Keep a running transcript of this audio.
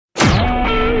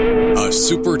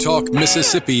SuperTalk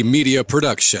Mississippi media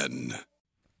production.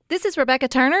 This is Rebecca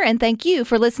Turner, and thank you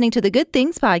for listening to the Good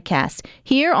Things Podcast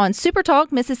here on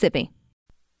SuperTalk Mississippi.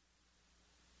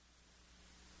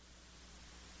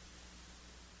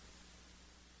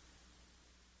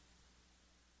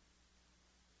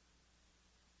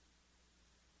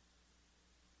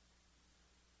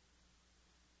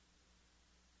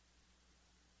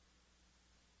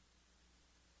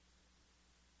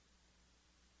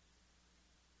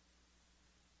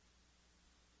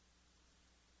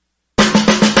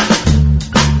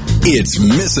 It's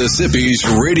Mississippi's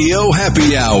Radio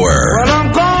Happy Hour. Well, I'm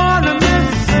going to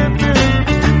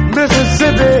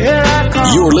Mississippi, here I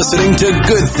come. You're listening to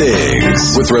Good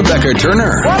Things with Rebecca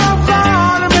Turner. Well, I'm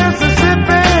going to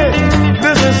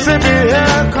Mississippi, here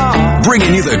I come.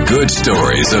 Bringing you the good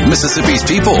stories of Mississippi's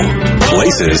people,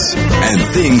 places, and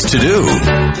things to do.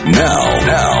 Now,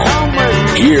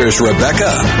 here's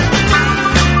Rebecca.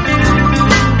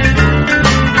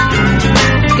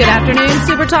 Good afternoon,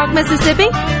 SuperTalk Mississippi.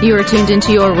 You are tuned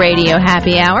into your Radio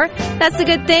Happy Hour. That's the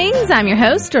Good Things. I'm your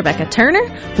host, Rebecca Turner.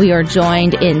 We are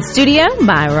joined in studio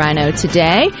by Rhino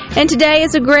today. And today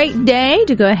is a great day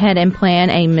to go ahead and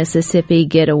plan a Mississippi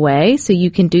getaway. So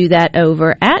you can do that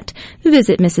over at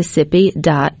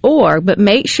visitmississippi.org. But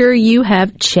make sure you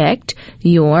have checked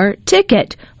your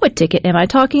ticket. What ticket am I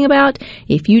talking about?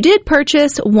 If you did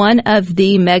purchase one of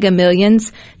the Mega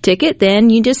Millions ticket, then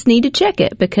you just need to check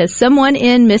it because someone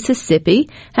in Mississippi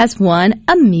has won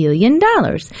 $1 million.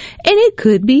 And it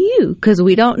could be you because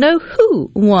we don't know who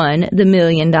won the $1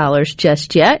 million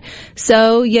just yet.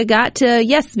 So you got to,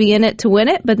 yes, be in it to win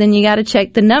it, but then you got to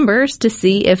check the numbers to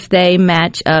see if they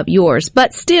match up yours.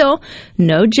 But still,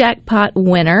 no jackpot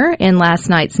winner in last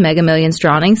night's Mega Millions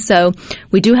drawing. So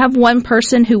we do have one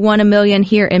person who won $1 million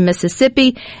here in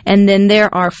Mississippi, and then there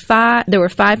were 5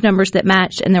 numbers that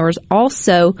matched, and there was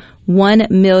also 1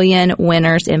 million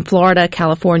winners in Florida,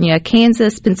 California,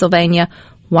 Kansas, Pennsylvania,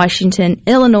 Washington,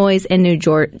 Illinois, and New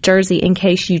Jersey in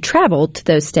case you traveled to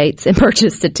those states and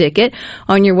purchased a ticket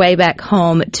on your way back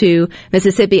home to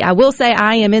Mississippi. I will say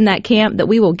I am in that camp that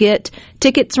we will get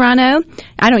tickets, Rhino.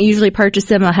 I don't usually purchase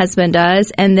them. My husband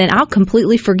does. And then I'll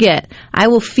completely forget. I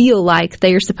will feel like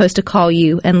they are supposed to call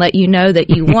you and let you know that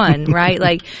you won, right?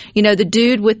 Like, you know, the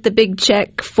dude with the big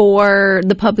check for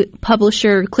the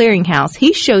publisher clearinghouse,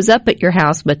 he shows up at your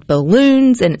house with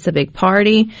balloons and it's a big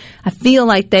party. I feel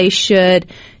like they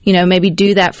should, you know, maybe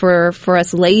do that for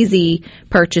us lazy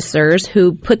purchasers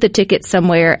who put the ticket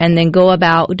somewhere and then go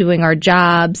about doing our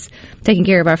jobs, taking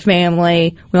care of our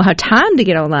family. We don't have time to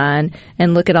get online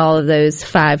and look at all of those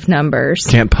 5 numbers.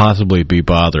 Can't possibly be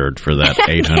bothered for that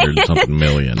 800-something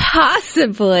million.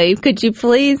 Possibly. Could you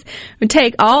please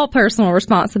take all personal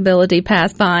responsibility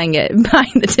past buying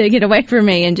the ticket away from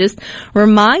me and just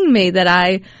remind me that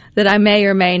I may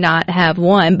or may not have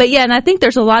won. But yeah, and I think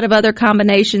there's a lot of other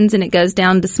combinations and it goes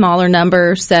down to smaller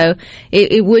numbers. So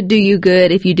it would do you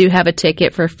good if you do have a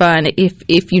ticket for fun.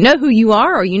 If you know who you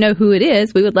are or you know who it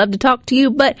is, we would love to talk to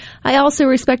you. But I also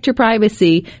respect your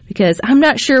privacy because I'm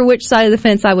not sure which side of the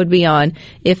fence I would be on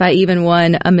if I even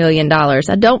won $1 million.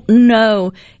 I don't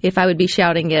know if I would be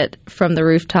shouting it from the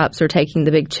rooftops or taking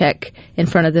the big check in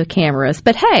front of the cameras.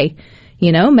 But hey,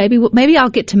 you know, maybe I'll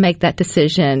get to make that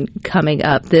decision coming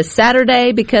up this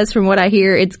Saturday because from what I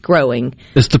hear, it's growing.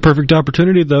 It's the perfect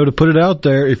opportunity, though, to put it out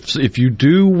there. If you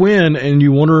do win and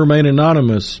you want to remain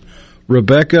anonymous,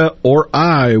 Rebecca or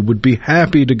I would be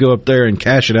happy to go up there and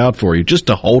cash it out for you, just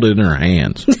to hold it in our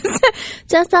hands.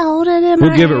 Just to hold it in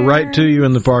We'll give it right to you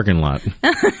in the parking lot.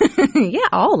 Yeah,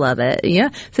 all of it. Yeah.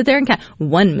 Sit there and count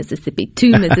 1 Mississippi,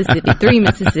 2 Mississippi, 3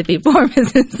 Mississippi, 4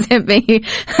 Mississippi.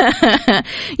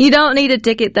 You don't need a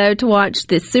ticket, though, to watch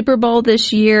the Super Bowl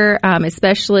this year,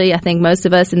 especially I think most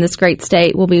of us in this great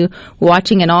state will be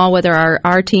watching it all, whether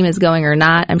our team is going or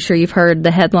not. I'm sure you've heard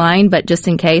the headline, but just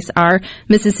in case, our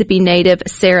Mississippi native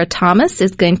Sarah Thomas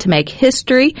is going to make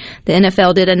history. The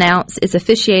NFL did announce its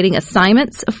officiating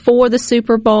assignments for the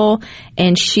Super Bowl,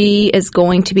 and she is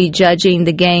going to be judging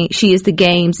the game. She is the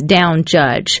game's down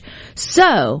judge.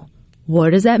 So,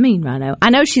 what does that mean, Rhino? I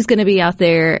know she's going to be out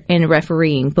there in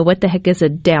refereeing, but what the heck is a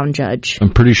down judge?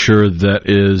 I'm pretty sure that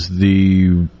is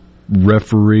the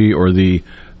referee or the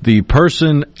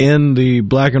person in the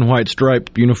black and white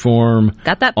striped uniform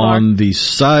on the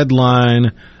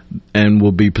sideline and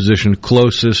will be positioned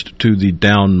closest to the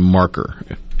down marker.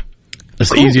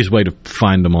 That's the easiest way to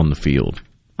find them on the field.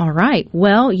 All right.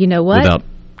 Well, you know what? Without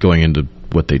going into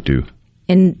what they do.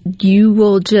 and you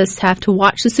will just have to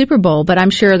watch the Super Bowl. But I'm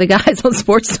sure the guys on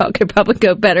Sports Talk could probably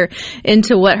go better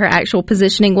into what her actual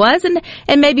positioning was,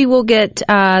 and maybe we'll get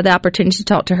the opportunity to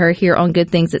talk to her here on Good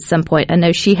Things at some point. I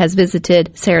know she has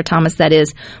visited Sarah Thomas, that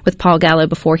is, with Paul Gallo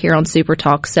before here on Super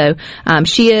Talk. So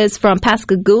she is from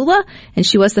Pascagoula, and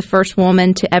she was the first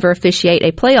woman to ever officiate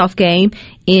a playoff game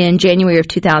in January of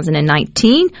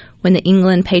 2019 when the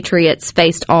England Patriots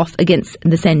faced off against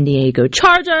the San Diego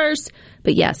Chargers.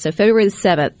 But yeah, so February the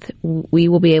 7th, we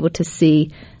will be able to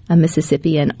see a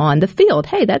Mississippian on the field.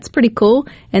 Hey, that's pretty cool.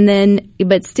 And then,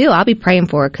 but still, I'll be praying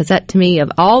for her, because that, to me,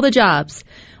 of all the jobs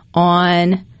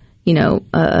on,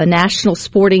 a national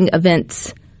sporting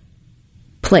events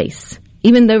place,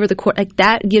 even over the court, like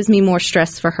that gives me more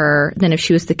stress for her than if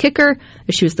she was the kicker,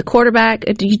 if she was the quarterback.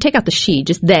 You take out the she,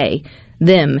 just they,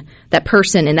 them, that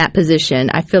person in that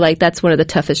position. I feel like that's one of the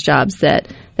toughest jobs that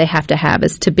they have to have,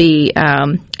 is to be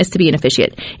an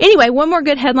officiate. Anyway, one more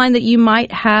good headline that you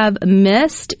might have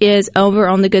missed is over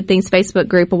on the Good Things Facebook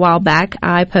group a while back.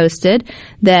 I posted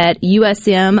that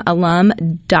USM alum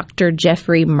Dr.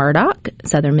 Jeffrey Murdoch,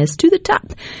 Southern Miss to the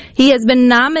top, he has been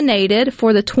nominated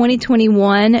for the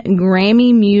 2021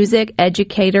 Grammy Music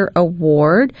Educator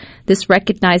Award. This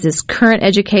recognizes current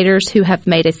educators who have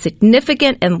made a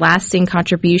significant and lasting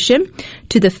contribution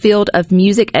to the field of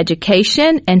music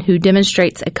education and who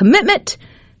demonstrates a commitment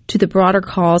to the broader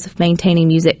cause of maintaining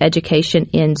music education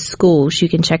in schools. You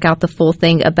can check out the full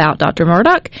thing about Dr.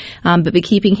 Murdoch, but be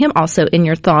keeping him also in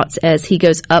your thoughts as he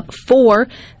goes up for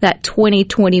that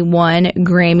 2021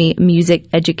 Grammy Music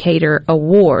Educator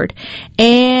Award.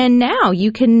 And now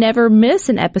you can never miss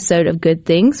an episode of Good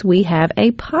Things. We have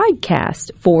a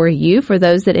podcast for you, for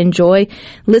those that enjoy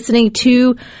listening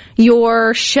to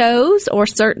your shows or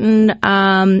certain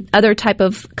other type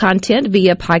of content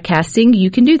via podcasting. You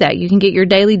can do that. You can get your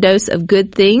daily dose of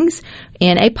good things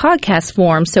in a podcast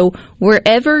form. So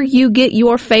wherever you get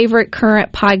your favorite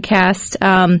current podcast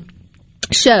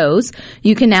shows,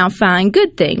 you can now find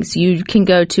Good Things. You can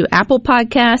go to Apple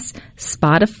Podcasts,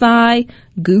 Spotify,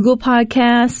 Google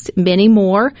Podcasts, many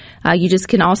more. You just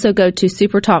can also go to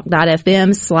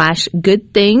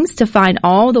supertalk.fm/Good Things to find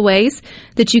all the ways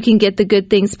that you can get the Good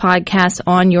Things podcast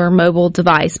on your mobile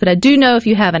device. But I do know if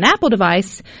you have an Apple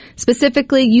device,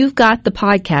 specifically, you've got the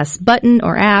podcast button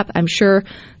or app. I'm sure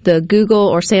the Google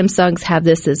or Samsungs have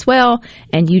this as well.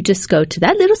 And you just go to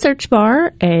that little search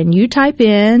bar and you type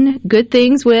in Good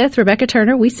Things with Rebecca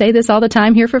Turner. We say this all the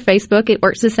time here for Facebook. It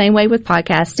works the same way with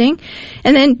podcasting.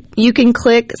 And then you can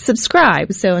click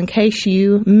subscribe. So in case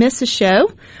you miss a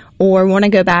show or want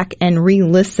to go back and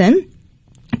re-listen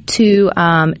to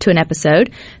an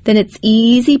episode, then it's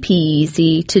easy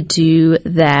peasy to do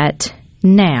that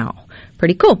now.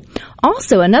 Pretty cool.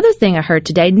 Also, another thing I heard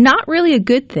today, not really a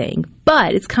good thing,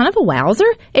 but it's kind of a wowzer.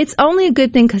 It's only a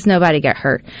good thing because nobody got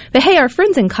hurt. But hey, our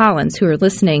friends in Collins who are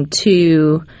listening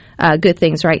to Good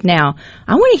Things right now,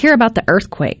 I want to hear about the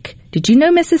earthquake. Did you know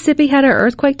Mississippi had an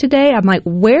earthquake today? I'm like,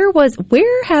 where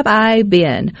have I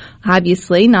been?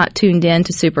 Obviously not tuned in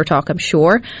to Super Talk, I'm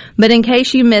sure. But in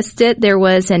case you missed it, there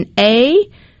was an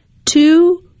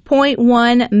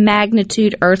A2.1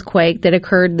 magnitude earthquake that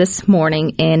occurred this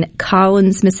morning in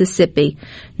Collins, Mississippi.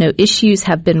 No issues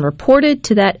have been reported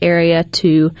to that area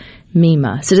to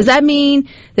MEMA. So does that mean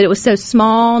that it was so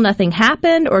small, nothing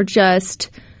happened, or just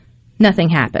nothing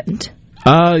happened?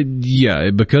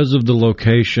 Yeah, because of the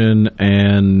location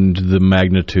and the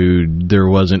magnitude, there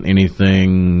wasn't any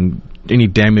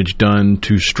damage done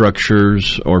to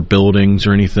structures or buildings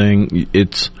or anything.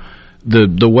 It's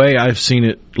the way I've seen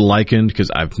it likened, because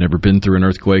I've never been through an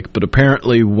earthquake, but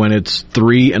apparently when it's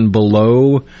 3 and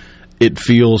below, it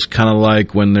feels kind of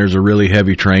like when there's a really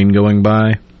heavy train going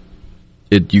by.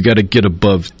 You got to get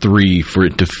above 3 for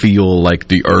it to feel like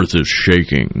the earth is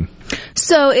shaking.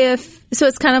 So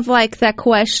it's kind of like that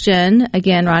question,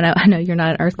 again, Rhino, I know you're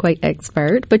not an earthquake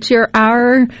expert, but you're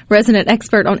our resident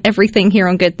expert on everything here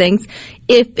on Good Things.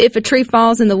 If a tree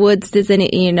falls in the woods,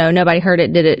 nobody heard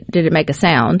it, did it make a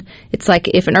sound? It's like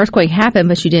if an earthquake happened,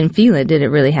 but you didn't feel it, did it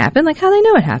really happen? Like, how do they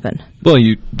know it happened? Well,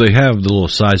 they have the little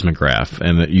seismograph,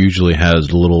 and it usually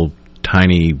has little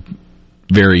tiny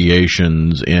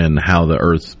variations in how the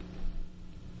earth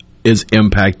is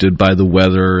impacted by the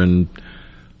weather and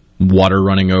water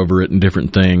running over it and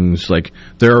different things. Like,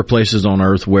 there are places on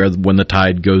Earth where when the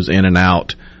tide goes in and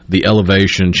out, the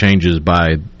elevation changes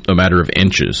by a matter of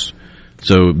inches.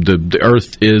 So the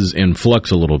Earth is in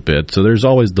flux a little bit. So there's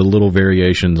always the little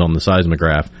variations on the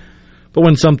seismograph. But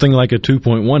when something like a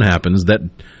 2.1 happens, that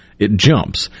it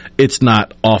jumps. It's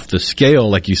not off the scale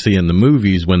like you see in the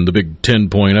movies when the big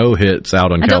 10.0 hits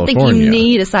out on California. I don't think you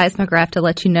need a seismograph to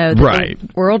let you know that the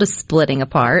world is splitting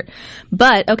apart.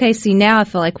 But, okay, see, now I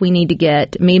feel like we need to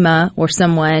get MEMA or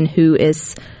someone who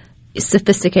is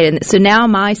sophisticated. So now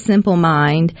my simple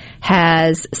mind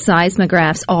has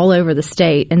seismographs all over the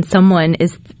state, and someone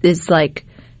is like,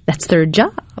 that's their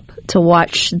job, to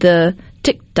watch the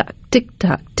tick-tock,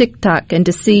 tick-tock, tick-tock, and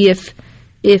to see if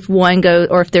one goes,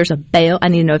 or if there's a bail. I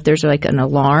need to know if there's like an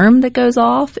alarm that goes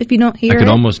off if you don't hear it. I could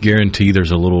almost guarantee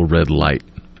there's a little red light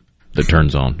that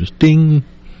turns on. Just ding.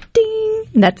 Ding.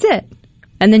 And that's it.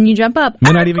 And then you jump up.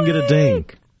 May not even get a ding.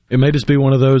 It may just be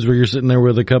one of those where you're sitting there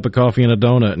with a cup of coffee and a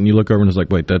donut, and you look over and it's like,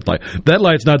 wait, that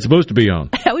light's not supposed to be on.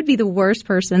 I would be the worst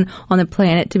person on the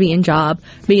planet to be in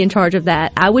charge of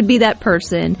that. I would be that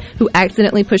person who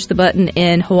accidentally pushed the button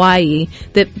in Hawaii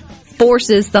that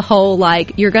forces the whole,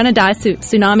 like, you're going to die,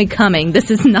 tsunami coming.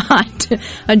 This is not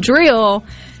a drill,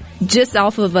 just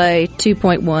off of a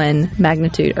 2.1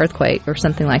 magnitude earthquake or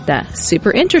something like that.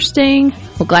 Super interesting.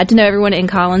 Well, glad to know everyone in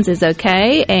Collins is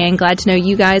okay, and glad to know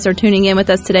you guys are tuning in with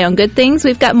us today on Good Things.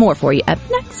 We've got more for you up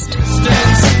next.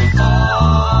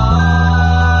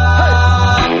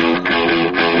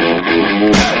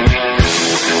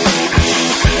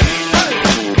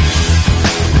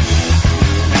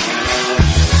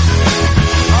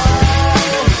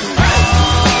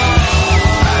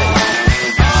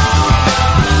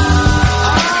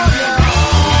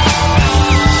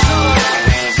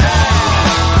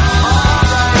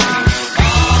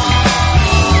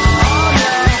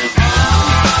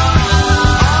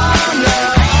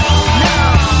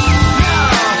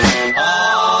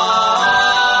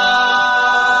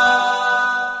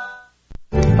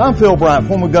 I'm Phil Bryant,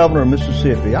 former governor of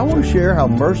Mississippi. I want to share how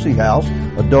Mercy House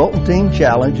Adult and Teen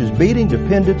Challenge is beating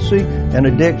dependency and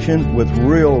addiction with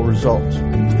real results.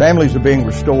 Families are being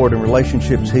restored and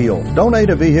relationships healed. Donate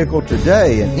a vehicle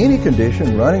today in any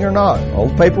condition, running or not. All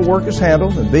the paperwork is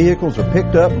handled and vehicles are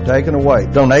picked up and taken away.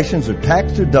 Donations are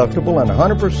tax deductible and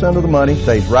 100% of the money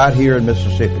stays right here in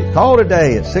Mississippi. Call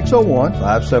today at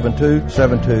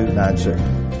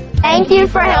 601-572-7296. Thank you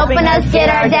for helping us get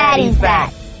our daddies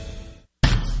back.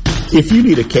 If you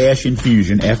need a cash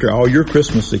infusion after all your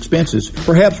Christmas expenses,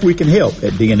 perhaps we can help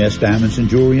at DNS Diamonds and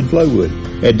Jewelry in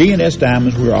Flowood. At DNS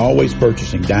Diamonds, we are always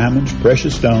purchasing diamonds,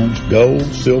 precious stones, gold,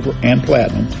 silver, and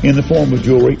platinum in the form of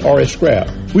jewelry or as scrap.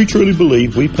 We truly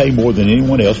believe we pay more than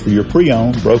anyone else for your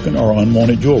pre-owned, broken, or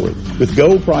unwanted jewelry. With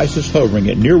gold prices hovering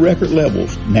at near record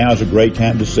levels, now is a great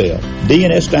time to sell.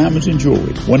 DNS Diamonds and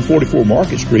Jewelry, 144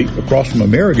 Market Street, across from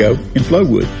Amerigo in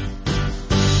Flowood.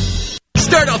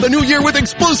 Start off the new year with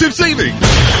explosive savings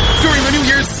during the New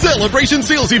Year's Celebration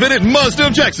Sales Event at Mazda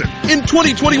of Jackson. In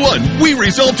 2021, we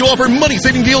resolved to offer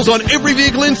money-saving deals on every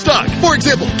vehicle in stock. For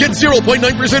example, get 0.9%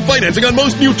 financing on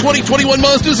most new 2021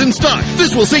 Mazdas in stock.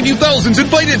 This will save you thousands in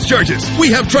finance charges.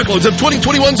 We have truckloads of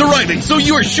 2021s arriving, so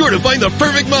you are sure to find the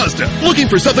perfect Mazda. Looking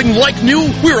for something like new?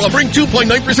 We're offering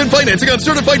 2.9% financing on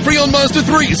certified pre-owned Mazda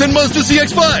 3s and Mazda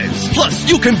CX-5s. Plus,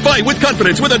 you can buy with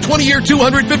confidence with a 20-year,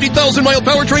 250,000-mile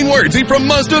powertrain warranty from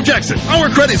Mazda of Jackson. Our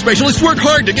credit specialists work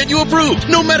hard to get you approved.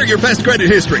 No matter your past credit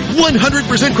history,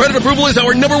 100% credit approval is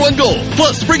our #1 goal.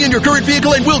 Plus, bring in your current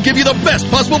vehicle and we'll give you the best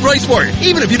possible price for it,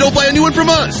 even if you don't buy a new one from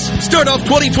us. Start off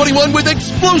 2021 with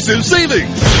explosive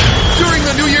savings during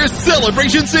the New Year's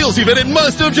Celebration Sales Event at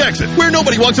Mazda of Jackson, where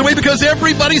nobody walks away because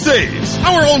everybody saves.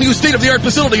 Our all-new state-of-the-art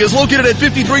facility is located at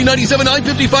 5397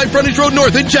 I-55 Frontage Road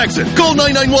North in Jackson. Call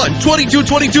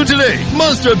 991-2222 today.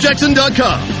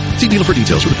 MazdaofJackson.com. See dealer for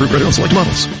details with approved credit on select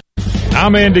models.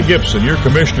 I'm Andy Gibson, your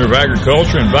Commissioner of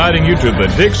Agriculture, inviting you to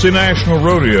the Dixie National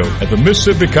Rodeo at the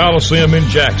Mississippi Coliseum in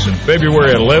Jackson,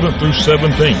 February 11th through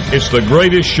 17th. It's the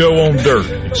greatest show on dirt.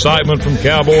 Excitement from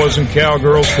cowboys and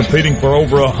cowgirls competing for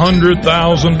over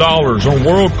 $100,000 on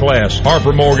world-class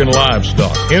Harper Morgan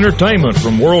livestock. Entertainment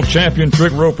from world champion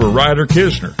trick roper Ryder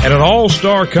Kisner. And an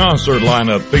all-star concert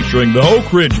lineup featuring the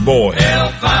Oak Ridge Boys,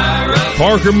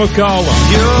 Parker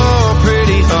McCollum, You're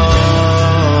pretty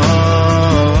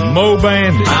Mo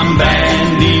Bandy, I'm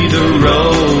Bandy the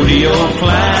rodeo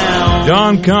clown.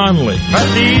 John Conley,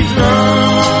 But these rose-colored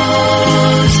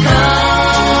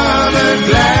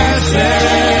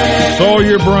glasses,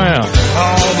 Sawyer Brown,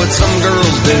 oh, but some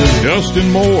girls do. Justin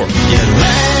Moore, Yeah,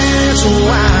 that's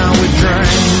why we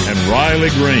drink. and Riley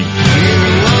Green. It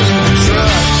wasn't the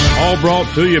trucks. All brought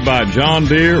to you by John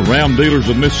Deere, Ram Dealers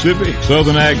of Mississippi,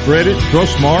 Southern Ag Credit,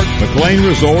 Trustmark, McLean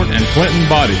Resort, and Clinton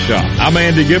Body Shop. I'm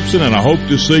Andy Gibson, and I hope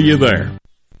to see you there.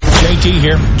 JT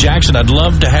here. Jackson, I'd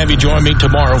love to have you join me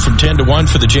tomorrow from 10 to 1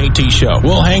 for the JT Show.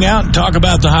 We'll hang out and talk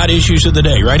about the hot issues of the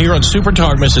day right here on Super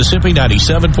Talk Mississippi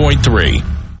 97.3.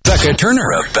 Rebecca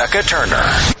Turner.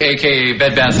 A.K.A.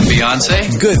 Bed Bath &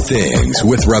 Beyonce. Good Things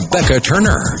with Rebecca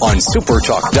Turner on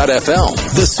supertalk.fm,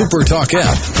 the Supertalk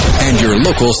app, and your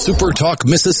local Supertalk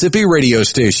Mississippi radio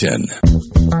station.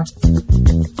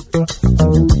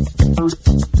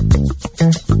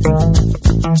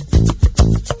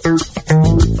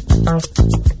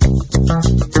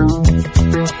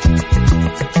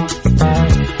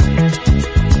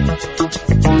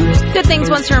 Good Things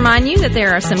wants to remind you that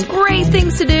there are some great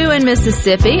things to do in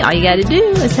Mississippi. All you got to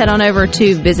do is head on over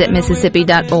to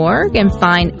visitmississippi.org and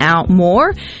find out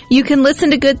more. You can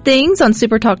listen to Good Things on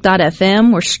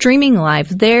supertalk.fm. We're streaming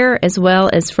live there as well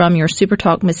as from your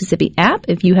Supertalk Mississippi app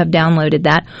if you have downloaded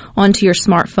that onto your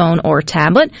smartphone or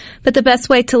tablet. But the best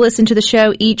way to listen to the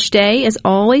show each day is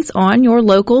always on your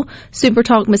local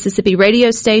Supertalk Mississippi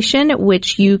radio station,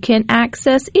 which you can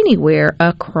access anywhere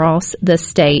across the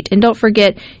state. And don't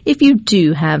forget, if you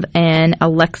do have an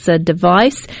Alexa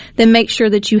device, then make sure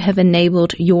that you have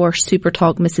enabled your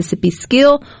Supertalk Mississippi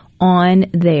skill on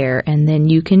there. And then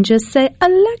you can just say,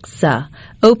 Alexa,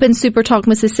 open Supertalk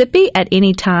Mississippi at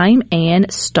any time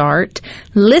and start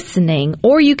listening.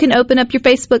 Or you can open up your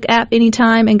Facebook app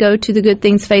anytime and go to the Good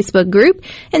Things Facebook group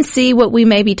and see what we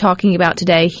may be talking about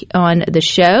today on the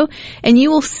show. And you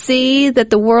will see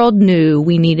that the world knew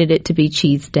we needed it to be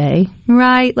Cheese Day,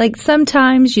 right? Like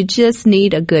sometimes you just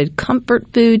need a good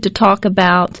comfort food to talk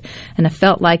about. And I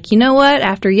felt like, you know what?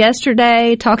 After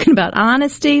yesterday talking about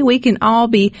honesty, we can all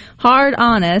be hard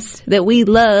honest that we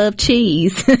love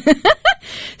cheese.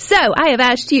 So I have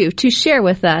asked you to share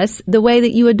with us the way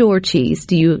that you adore cheese.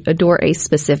 Do you adore a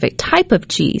specific type of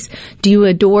cheese? Do you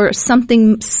adore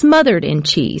something smothered in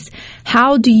cheese?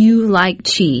 How do you like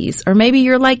cheese? Or maybe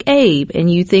you're like Abe and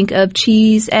you think of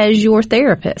cheese as your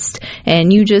therapist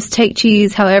and you just take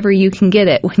cheese however you can get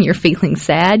it. When you're feeling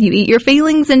sad, you eat your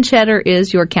feelings and cheddar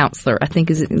is your counselor, I think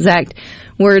is the exact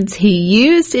words he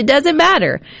used. It doesn't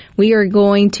matter. We are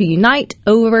going to unite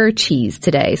over cheese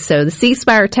today. So the C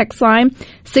Spire text line,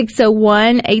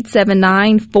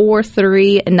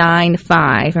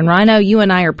 601-879-4395. And Rhino, you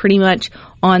and I are pretty much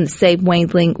on the same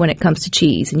wavelength when it comes to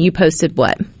cheese. And you posted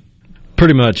what?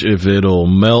 Pretty much if it'll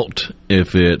melt,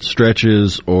 if it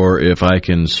stretches, or if I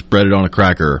can spread it on a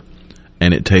cracker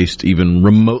and it tastes even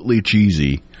remotely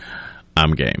cheesy,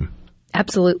 I'm game.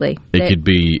 Absolutely. It could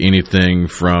be anything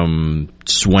from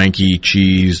swanky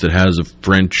cheese that has a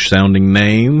French-sounding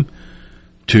name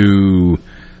to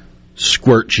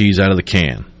squirt cheese out of the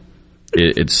can.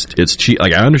 It's cheese.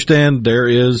 Like, I understand there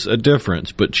is a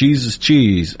difference, but cheese is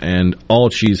cheese, and all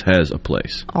cheese has a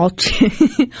place. All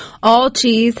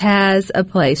cheese has a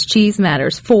place. Cheese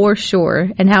matters for sure,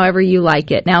 and however you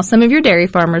like it. Now, some of your dairy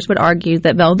farmers would argue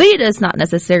that Velveeta is not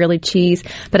necessarily cheese,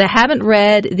 but I haven't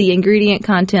read the ingredient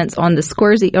contents on the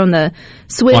Squirzy, on the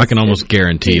Swiss. Well, I can almost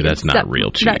guarantee that's not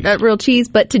real cheese. Not real cheese,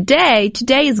 but today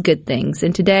is Good Things,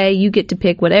 and today you get to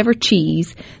pick whatever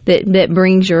cheese that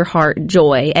brings your heart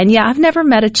joy. And yeah, I've never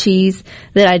met a cheese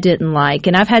that I didn't like,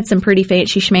 and I've had some pretty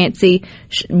fancy schmancy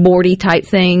boardy type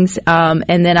things,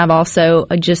 and then I've also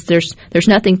just there's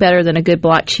nothing better than a good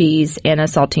block cheese and a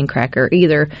saltine cracker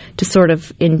either to sort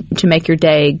of to make your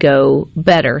day go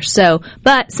better. So,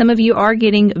 but some of you are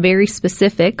getting very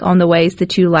specific on the ways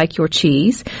that you like your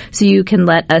cheese, so you can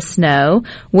let us know.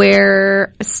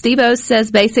 Where Steve-O says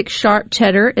basic sharp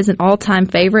cheddar is an all-time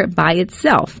favorite by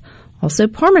itself. Also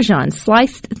Parmesan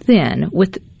sliced thin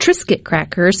with Triscuit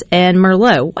crackers and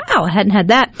Merlot. Wow, I hadn't had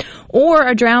that. Or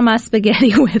I drown my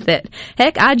spaghetti with it.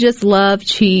 Heck, I just love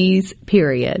cheese,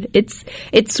 period. It's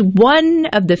one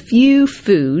of the few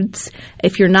foods,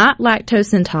 if you're not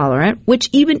lactose intolerant, which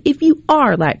even if you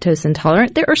are lactose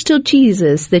intolerant, there are still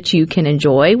cheeses that you can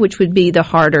enjoy, which would be the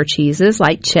harder cheeses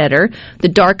like cheddar. The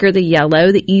darker the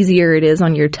yellow, the easier it is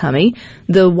on your tummy.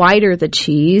 The whiter the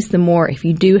cheese, the more, if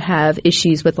you do have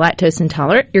issues with lactose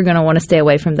intolerant, you're going to want to stay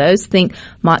away from those. Think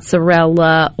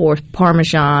mozzarella or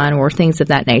Parmesan or things of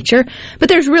that nature. But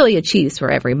there's really a cheese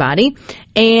for everybody.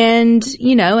 And,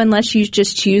 you know, unless you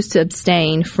just choose to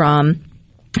abstain from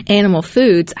animal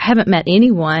foods, I haven't met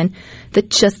anyone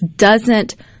that just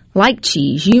doesn't like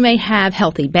cheese. You may have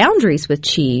healthy boundaries with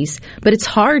cheese, but it's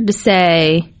hard to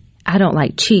say, I don't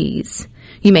like cheese.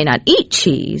 You may not eat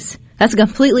cheese. That's a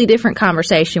completely different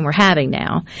conversation we're having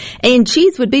now. And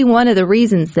cheese would be one of the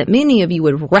reasons that many of you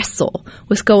would wrestle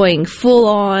with going full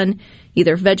on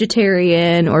either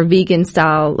vegetarian or vegan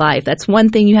style life. That's one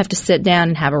thing you have to sit down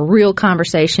and have a real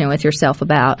conversation with yourself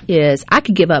about is I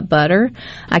could give up butter.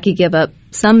 I could give up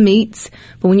some meats.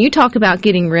 But when you talk about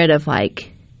getting rid of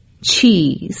like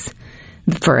cheese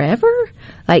forever,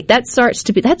 like that's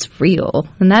real,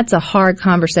 and that's a hard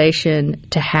conversation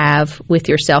to have with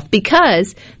yourself,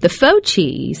 because the faux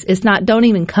cheese is not. Don't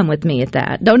even come with me at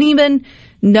that. Don't even.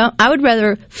 No, I would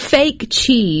rather fake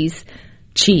cheese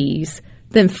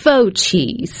than faux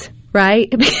cheese.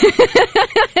 Right?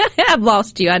 I've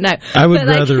lost you, I know. I would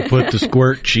rather put the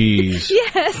squirt cheese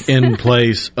in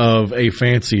place of a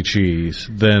fancy cheese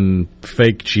than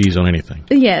fake cheese on anything.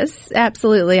 Yes,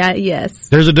 absolutely. Yes.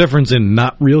 There's a difference in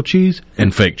not real cheese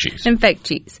and fake cheese. And fake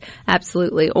cheese,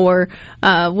 absolutely. Or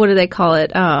what do they call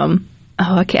it?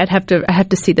 Okay, I have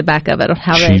to see the back of it on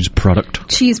how cheese product.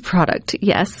 Cheese product,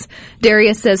 yes.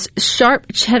 Darius says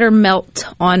sharp cheddar melt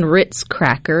on Ritz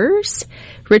crackers.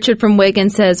 Richard from Wigan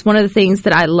says one of the things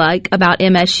that I like about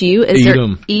MSU is their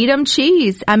Edam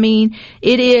cheese. I mean,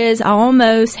 it is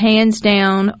almost hands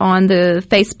down on the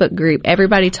Facebook group.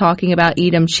 Everybody talking about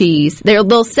Edam cheese.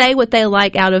 They'll say what they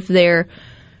like out of their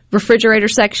refrigerator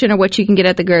section or what you can get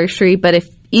at the grocery. But if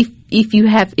you've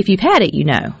had it, you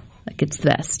know. Like, it's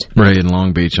the best. Ray in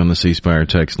Long Beach on the C Spire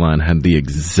text line had the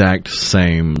exact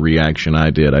same reaction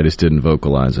I did. I just didn't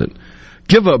vocalize it.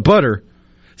 Give up butter?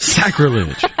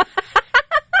 Sacrilege.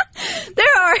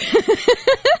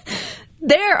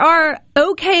 There are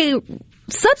okay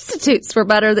substitutes for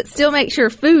butter that still makes your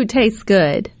food taste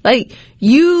good.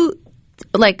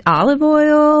 Like olive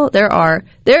oil. There are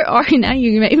now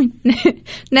you make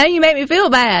me feel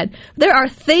bad. There are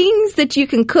things that you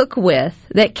can cook with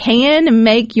that can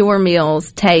make your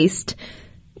meals taste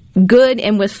good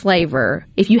and with flavor.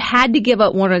 If you had to give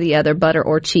up one or the other, butter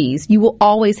or cheese, you will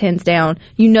always, hands down,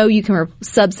 you can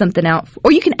sub something out,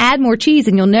 or you can add more cheese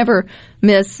and you'll never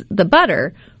miss the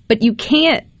butter. But you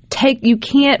can't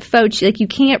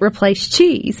replace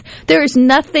cheese. There is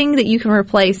nothing that you can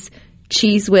replace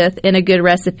cheese with in a good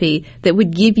recipe that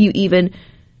would give you even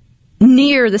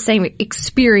near the same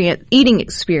eating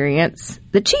experience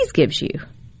that cheese gives you.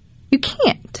 You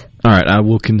can't. All right, I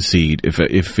will concede.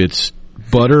 If it's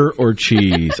butter or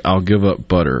cheese, I'll give up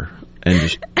butter and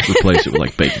just replace it with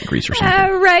like bacon grease or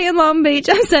something. Ray in Long Beach,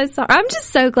 I'm so sorry. I'm just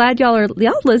so glad y'all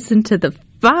listen to the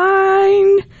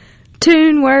fine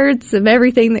tune words of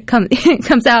everything that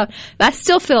comes out. But I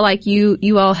still feel like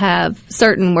you all have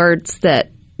certain words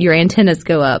that your antennas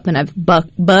go up, and I've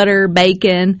butter,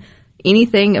 bacon,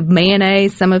 anything of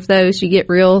mayonnaise, some of those you get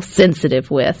real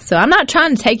sensitive with. So I'm not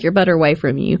trying to take your butter away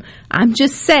from you. I'm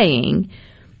just saying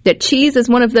that cheese is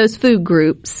one of those food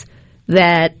groups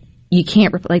that you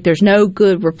can't like. There's no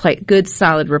good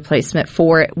solid replacement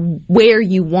for it where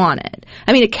you want it.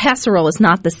 I mean, a casserole is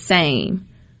not the same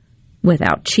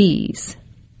without cheese.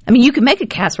 I mean, you can make a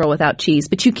casserole without cheese,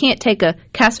 but you can't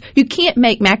you can't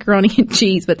make macaroni and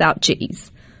cheese without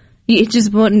cheese. It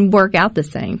just wouldn't work out the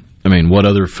same. I mean, what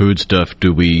other food stuff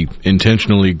do we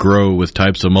intentionally grow with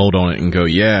types of mold on it and go,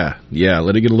 yeah,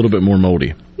 let it get a little bit more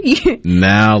moldy.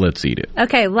 Now let's eat it.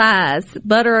 Okay, lies,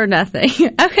 butter or nothing.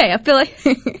 Okay, I feel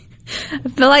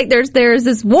like there's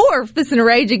this war that's in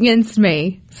rage against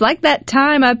me. It's like that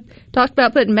time I talked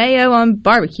about putting mayo on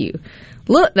barbecue.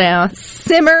 Look now,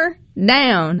 simmer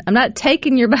down. I'm not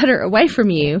taking your butter away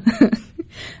from you. I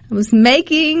was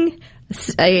making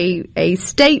a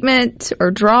statement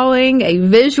or drawing a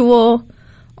visual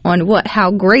on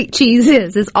how great cheese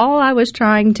is all I was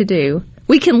trying to do.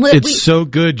 We can live. It's so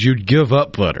good you'd give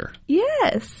up butter.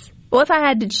 Yes. Well, if I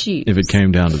had to choose. If it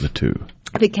came down to the two.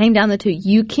 If it came down to the two,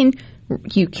 you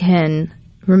can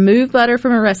remove butter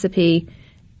from a recipe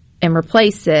and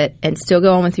replace it and still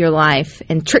go on with your life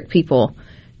and trick people.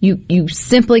 You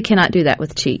simply cannot do that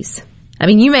with cheese. I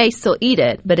mean, you may still eat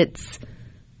it, but it's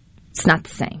not the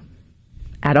same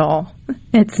at all.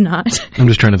 It's not. I'm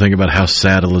just trying to think about how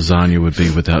sad a lasagna would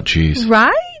be without cheese.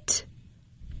 Right?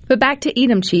 But back to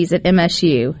Edam cheese at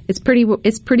MSU. It's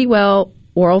pretty well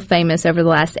world famous over the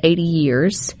last 80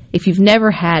 years. If you've never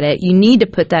had it, you need to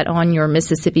put that on your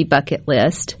Mississippi bucket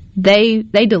list. They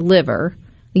deliver.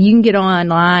 You can get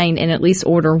online and at least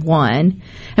order one.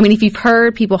 I mean, if you've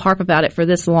heard people harp about it for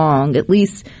this long, at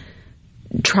least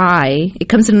try. It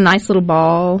comes in a nice little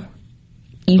ball.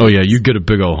 You get a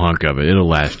big old hunk of it. It'll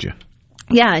last you.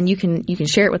 Yeah, and you can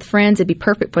share it with friends. It'd be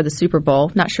perfect for the Super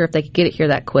Bowl. Not sure if they could get it here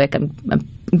that quick. I'm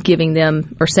giving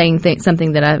them or saying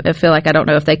something that I feel like I don't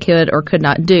know if they could or could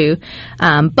not do.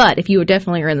 But if you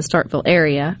definitely are in the Starkville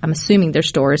area, I'm assuming their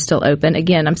store is still open.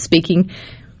 Again, I'm speaking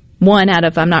one out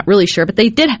of, I'm not really sure, but they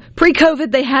did,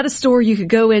 pre-COVID, they had a store you could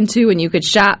go into and you could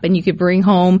shop and you could bring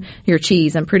home your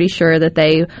cheese. I'm pretty sure that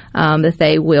they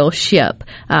will ship.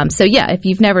 So yeah, if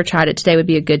you've never tried it, today would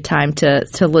be a good time to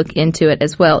look into it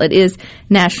as well. It is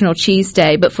National Cheese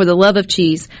Day, but for the love of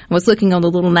cheese, I was looking on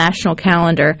the little national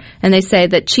calendar, and they say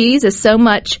that cheese is so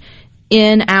much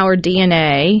in our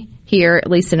DNA here,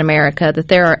 at least in America, that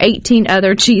there are 18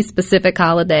 other cheese-specific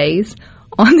holidays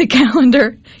on the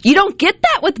calendar. You don't get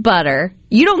that with butter.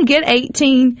 You don't get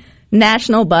 18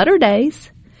 National Butter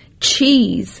Days.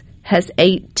 Cheese has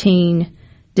 18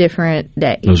 different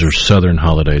days. Those are Southern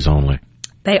holidays only.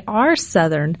 They are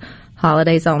Southern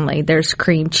holidays only. There's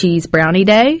Cream Cheese Brownie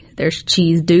Day. There's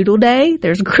Cheese Doodle Day.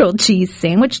 There's Grilled Cheese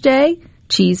Sandwich Day.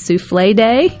 Cheese Souffle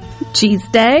Day. Cheese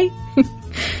Day.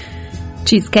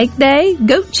 Cheesecake Day.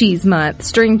 Goat Cheese Month.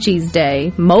 String Cheese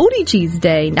Day. Moldy Cheese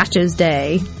Day. Nachos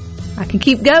Day. I can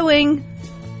keep going.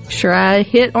 Sure, I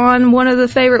hit on one of the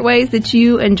favorite ways that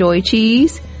you enjoy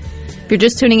cheese. If you're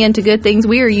just tuning in to Good Things,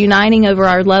 we are uniting over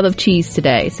our love of cheese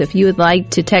today. So if you would like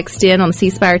to text in on the C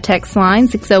Spire text line,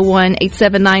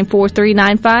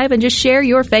 601-879-4395, and just share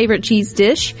your favorite cheese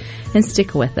dish and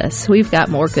stick with us. We've got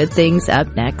more Good Things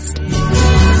up next.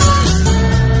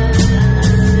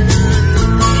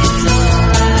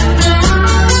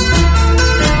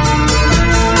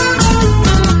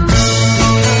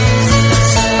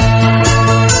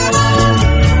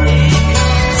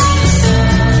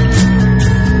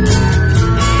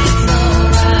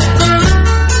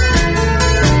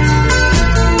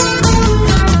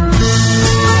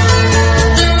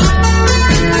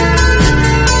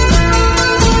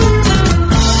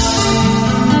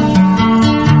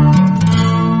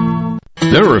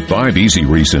 There are 5 easy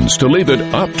reasons to leave it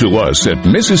up to us at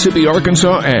Mississippi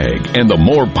Arkansas Ag and the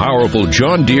more powerful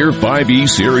John Deere 5E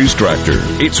Series tractor.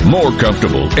 It's more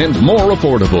comfortable and more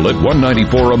affordable at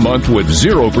 $194 a month with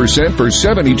 0% for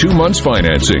 72 months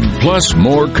financing, plus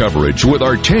more coverage with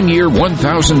our 10-year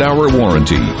 1,000-hour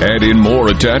warranty. Add in more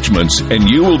attachments and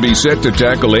you will be set to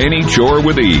tackle any chore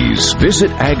with ease.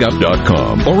 Visit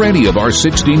agup.com or any of our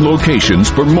 16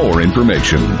 locations for more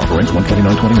information. Offer ends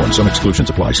 1/29/21. Some exclusions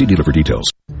apply. See dealer for details.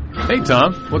 Hey,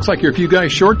 Tom. Looks like you're a few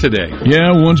guys short today.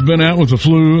 Yeah, one's been out with the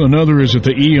flu, another is at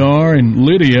the ER, and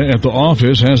Lydia at the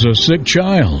office has a sick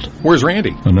child. Where's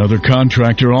Randy? Another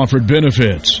contractor offered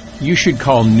benefits. You should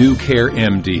call New Care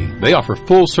MD. They offer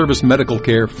full-service medical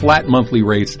care, flat monthly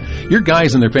rates. Your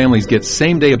guys and their families get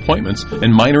same-day appointments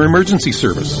and minor emergency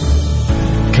service.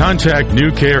 Contact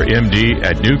New Care MD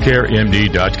at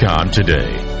newcaremd.com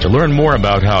today to learn more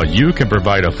about how you can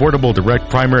provide affordable direct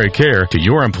primary care to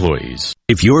your employees.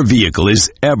 If your vehicle is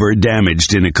ever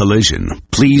damaged in a collision,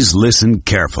 please listen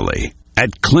carefully.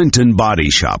 At Clinton Body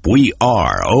Shop, we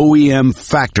are OEM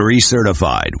factory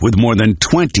certified with more than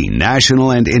 20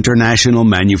 national and international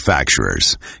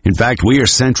manufacturers. In fact, we are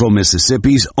Central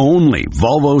Mississippi's only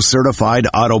Volvo certified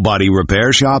auto body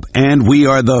repair shop, and we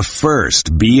are the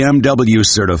first BMW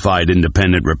certified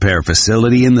independent repair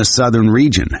facility in the southern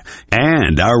region.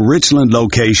 And our Richland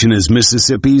location is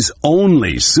Mississippi's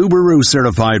only Subaru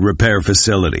certified repair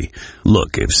facility.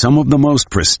 Look, if some of the most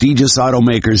prestigious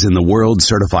automakers in the world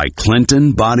certify Clinton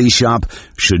Body Shop,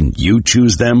 shouldn't you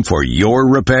choose them for your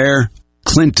repair?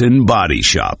 Clinton Body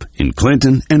Shop in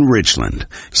Clinton and Richland.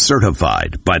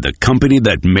 Certified by the company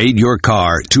that made your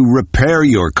car to repair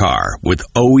your car with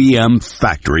OEM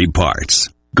factory parts.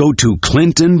 Go to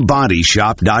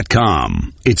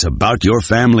ClintonBodyShop.com. It's about your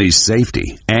family's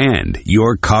safety and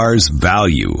your car's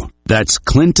value. That's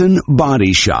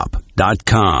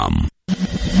ClintonBodyShop.com.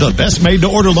 The best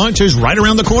made-to-order lunch is right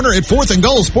around the corner at 4th and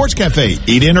Gold Sports Cafe.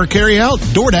 Eat in or carry out,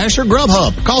 DoorDash or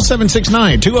Grubhub. Call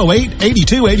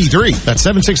 769-208-8283. That's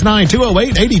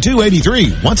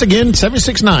 769-208-8283. Once again,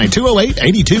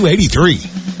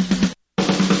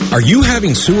 769-208-8283. Are you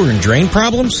having sewer and drain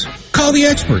problems? Call the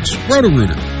experts,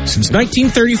 Roto-Rooter. Since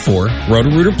 1934,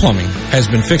 Roto-Rooter Plumbing has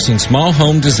been fixing small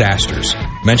home disasters.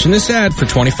 Mention this ad for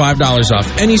 $25 off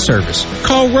any service.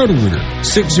 Call Roto-Rooter,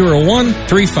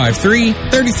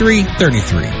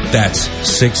 601-353-3333. That's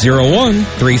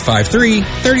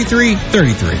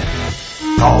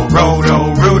 601-353-3333. Call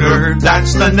Roto-Rooter,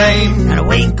 that's the name. And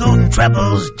away go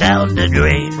troubles down the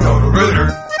drain.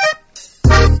 Roto-Rooter.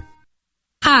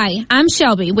 Hi, I'm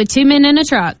Shelby with 2 Men in a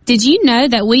Truck. Did you know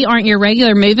that we aren't your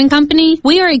regular moving company?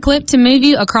 We are equipped to move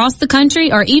you across the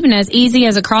country or even as easy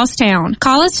as across town.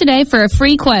 Call us today for a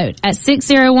free quote at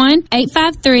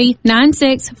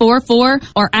 601-853-9644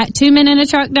 or at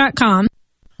 2meninatruck.com.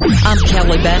 I'm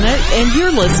Kelly Bennett, and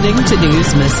you're listening to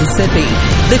News Mississippi.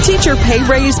 The teacher pay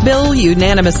raise bill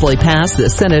unanimously passed the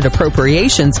Senate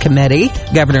Appropriations Committee.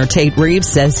 Governor Tate Reeves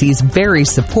says he's very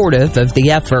supportive of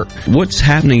the effort. What's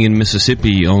happening in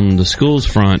Mississippi on the schools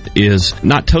front is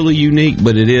not totally unique,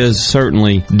 but it is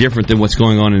certainly different than what's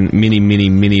going on in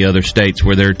many other states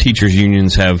where their teachers'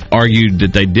 unions have argued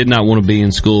that they did not want to be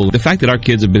in school. The fact that our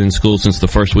kids have been in school since the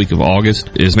first week of August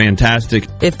is fantastic.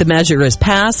 If the measure is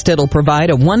passed, it'll provide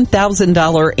a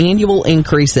 $1,000 annual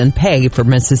increase in pay for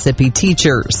Mississippi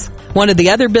teachers. One of the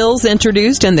other bills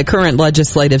introduced in the current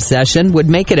legislative session would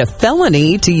make it a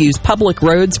felony to use public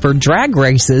roads for drag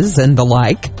races and the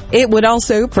like. It would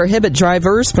also prohibit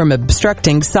drivers from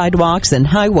obstructing sidewalks and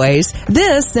highways.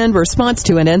 This in response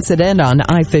to an incident on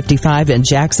I-55 in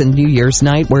Jackson New Year's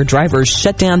night where drivers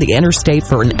shut down the interstate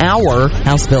for an hour.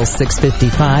 House Bill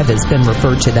 655 has been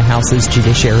referred to the House's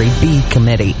Judiciary B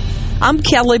Committee. I'm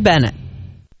Kelly Bennett.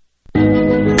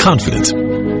 Confidence,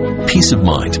 peace of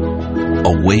mind, a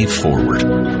way forward.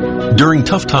 During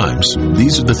tough times,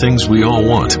 these are the things we all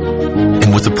want.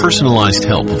 And with the personalized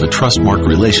help of a Trustmark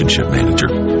relationship manager,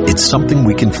 it's something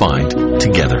we can find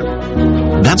together.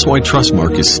 That's why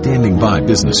Trustmark is standing by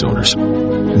business owners.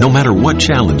 No matter what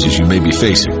challenges you may be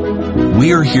facing,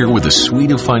 we are here with a suite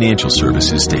of financial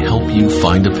services to help you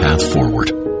find a path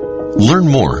forward. Learn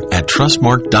more at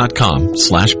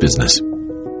trustmark.com/business.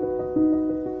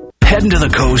 Heading to the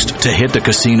coast to hit the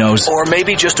casinos, or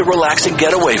maybe just a relaxing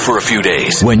getaway for a few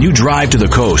days. When you drive to the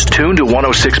coast, tune to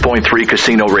 106.3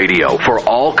 Casino Radio for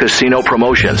all casino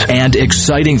promotions and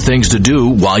exciting things to do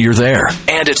while you're there.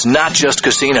 And it's not just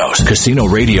casinos. Casino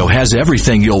Radio has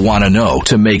everything you'll want to know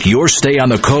to make your stay on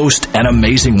the coast an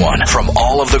amazing one. From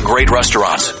all of the great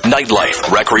restaurants,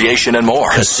 nightlife, recreation, and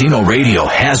more, Casino Radio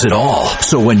has it all.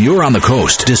 So when you're on the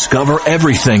coast, discover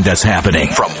everything that's happening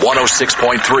from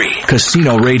 106.3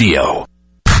 Casino Radio.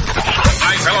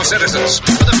 Hi, fellow citizens.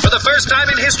 For the first time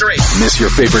in history. Miss your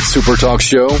favorite Super Talk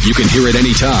show? You can hear it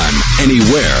anytime,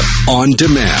 anywhere, on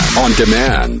demand. On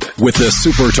demand with the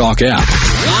Super Talk app.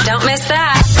 Don't miss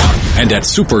that. And at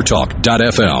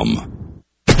supertalk.fm.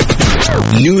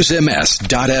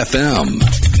 NewsMS.fm.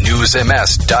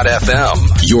 NewsMS.fm.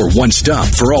 Your one stop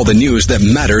for all the news that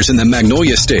matters in the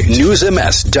Magnolia State.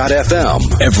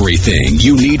 NewsMS.fm. Everything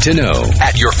you need to know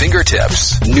at your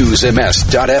fingertips.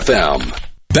 NewsMS.fm.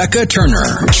 Becca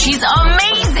Turner. She's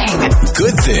amazing.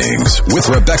 Good Things with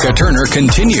Rebecca Turner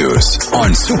continues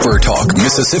on Super Talk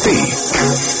Mississippi.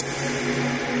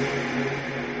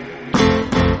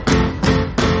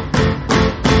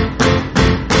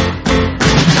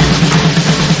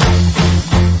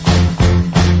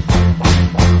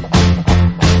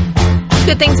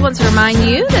 Good Things wants to remind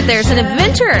you that there's an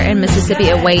adventure in Mississippi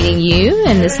awaiting you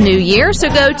in this new year. So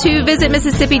go to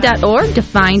visitmississippi.org to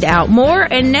find out more.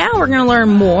 And now we're going to learn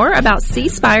more about C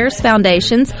Spire's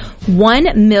Foundation's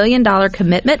 $1 million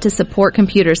commitment to support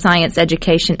computer science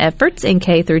education efforts in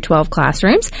K through 12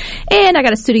 classrooms. And I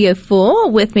got a studio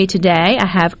full with me today. I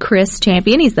have Chris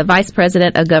Champion. He's the Vice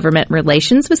President of Government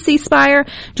Relations with C Spire.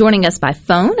 Joining us by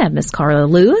phone, I have Miss Carla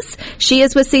Lewis. She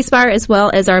is with C Spire, as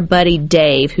well as our buddy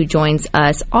Dave, who joins us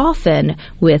often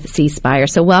with C Spire.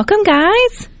 So welcome,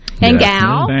 guys and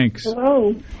gal. Thanks.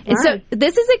 Hello. And so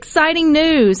this is exciting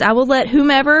news. I will let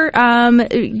whomever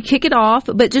kick it off,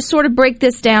 but just sort of break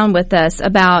this down with us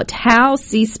about how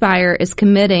C Spire is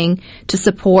committing to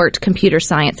support computer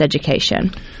science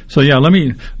education. So yeah, let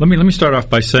me start off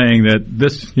by saying that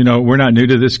this, we're not new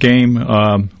to this game.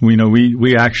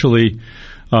 We actually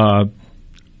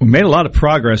we made a lot of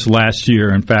progress last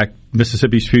year. In fact,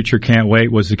 Mississippi's Future Can't Wait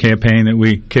was the campaign that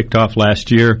we kicked off last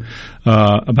year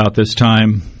about this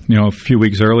time, a few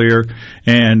weeks earlier.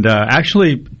 And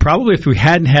actually, probably if we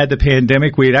hadn't had the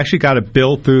pandemic, we had actually got a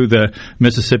bill through the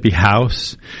Mississippi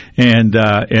House, and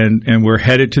we're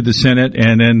headed to the Senate.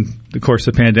 And then, of course,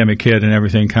 the pandemic hit and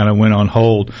everything kind of went on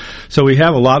hold. So we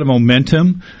have a lot of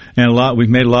momentum. And we've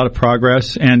made a lot of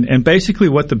progress. And basically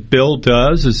what the bill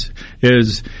does is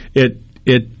it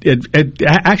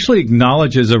actually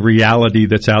acknowledges a reality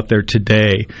that's out there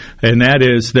today, and that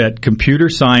is that computer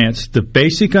science, the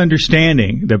basic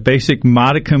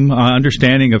modicum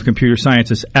understanding of computer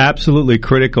science is absolutely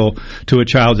critical to a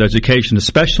child's education,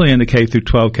 especially in the K through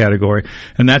 12 category.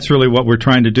 And that's really what we're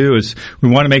trying to do, is we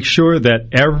want to make sure that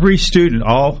every student,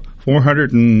 all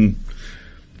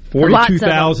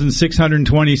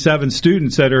 42,627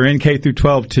 students that are in K through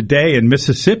 12 today in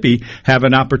Mississippi have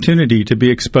an opportunity to be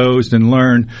exposed and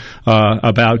learn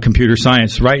about computer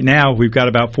science. Right now, we've got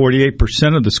about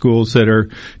 48% of the schools that are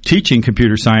teaching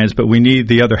computer science, but we need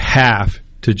the other half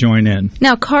to join in.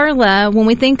 Now, Carla, when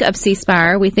we think of C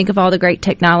Spire, we think of all the great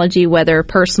technology, whether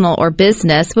personal or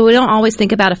business, but we don't always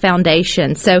think about a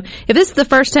foundation. So if this is the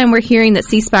first time we're hearing that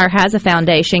C Spire has a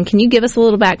foundation, can you give us a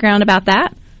little background about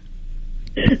that?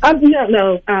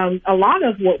 No. A lot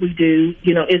of what we do,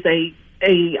 is a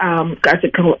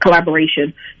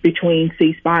collaboration between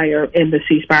C Spire and the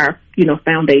C Spire,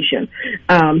 Foundation.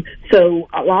 So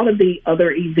a lot of the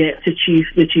other events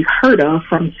that you've heard of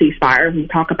from C Spire, we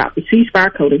talk about the C Spire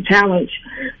Coding Challenge,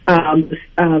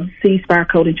 C Spire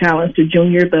Coding Challenge to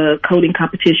Junior, the coding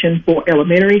competition for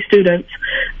elementary students.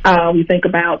 We think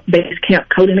about Base Camp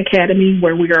Coding Academy,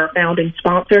 where we are a founding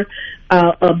sponsor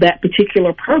of that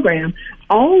particular program.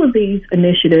 All of these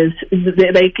initiatives,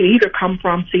 they can either come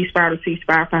from C Spire or C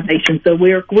Spire Foundation. So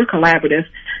we're collaborative,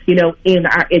 in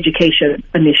our education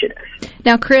initiatives.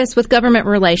 Now, Chris, with government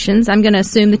relations, I'm going to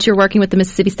assume that you're working with the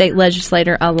Mississippi State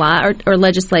Legislature a lot, or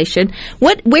legislation.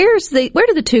 Where do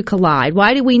the two collide?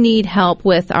 Why do we need help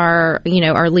with our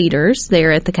leaders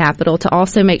there at the Capitol to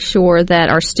also make sure that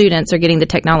our students are getting the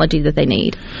technology that they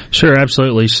need? Sure,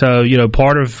 absolutely. So,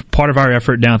 part of our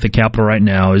effort down at the Capitol right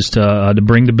now is to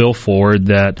bring the bill forward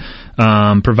that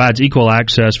provides equal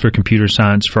access for computer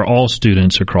science for all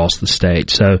students across the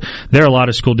state. So there are a lot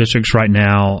of school districts right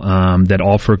now that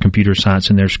offer computer science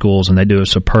in their schools, and they do a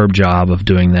superb job of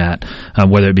doing that,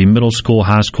 whether it be middle school,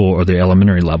 high school, or the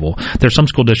elementary level. There are some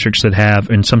school districts that have,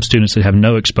 and some students that have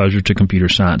no exposure to computer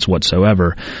science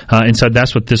whatsoever. And so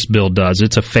that's what this bill does.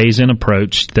 It's a phase-in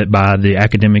approach that by the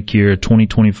academic year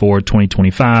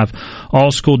 2024-2025,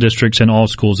 all school districts and all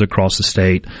schools across the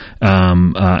state, so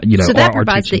that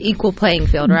provides the equal playing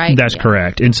field, right? That's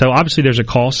correct. And so obviously there's a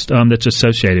cost that's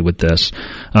associated with this.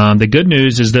 The good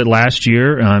news is that last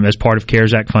year, as part of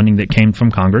CARES Act funding that came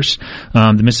from Congress,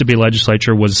 the Mississippi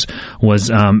Legislature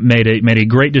made a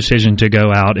great decision to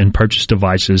go out and purchase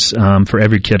devices for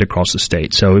every kid across the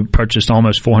state. So we purchased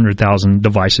almost 400,000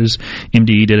 devices.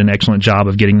 MDE did an excellent job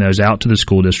of getting those out to the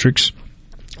school districts.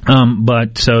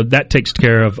 But so that takes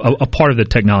care of a part of the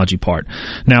technology part.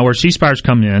 Now, where C Spire's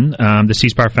come in, the C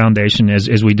Spire Foundation,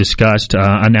 as we discussed,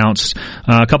 announced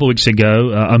a couple of weeks ago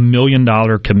 $1 million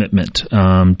commitment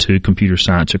to computer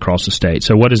science across the state.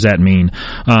 So what does that mean?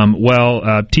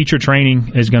 Teacher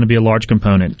training is going to be a large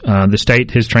component. The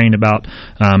state has trained about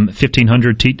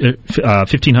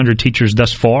 1,500 teachers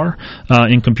thus far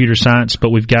in computer science,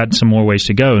 but we've got some more ways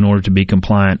to go in order to be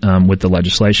compliant with the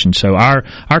legislation. So our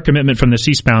commitment from the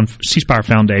C Spire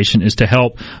Foundation is to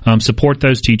help support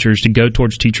those teachers to go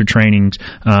towards teacher trainings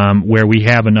where we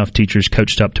have enough teachers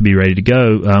coached up to be ready to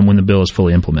go when the bill is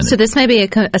fully implemented. So this may be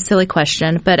a silly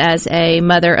question, but as a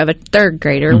mother of a third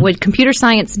grader, would computer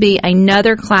science be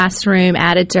another classroom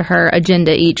added to her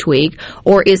agenda each week,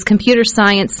 or is computer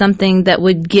science something that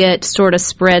would get sort of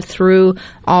spread through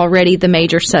already the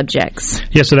major subjects?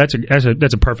 Yeah, so that's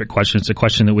a perfect question. It's a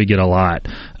question that we get a lot,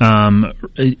 and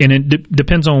it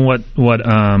depends on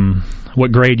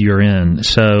what grade you're in.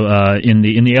 So in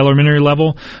the elementary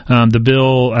level, the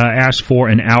bill asks for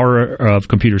an hour of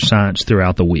computer science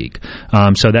throughout the week.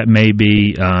 So that may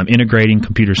be integrating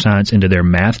computer science into their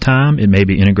math time. It may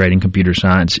be integrating computer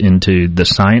science into the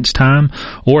science time,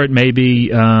 or it may be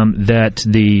that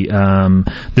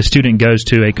the student goes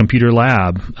to a computer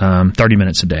lab 30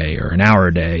 minutes a day or an hour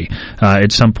a day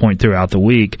at some point throughout the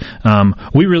week.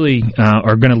 We really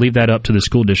are going to leave that up to the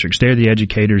school districts. They're the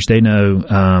educators. They know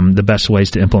the best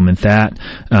ways to implement that,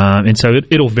 and so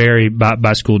it'll vary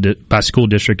by school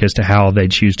district as to how they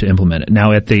choose to implement it.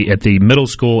 Now, at the middle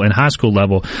school and high school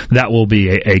level, that will be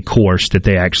a course that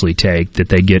they actually take, that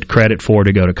they get credit for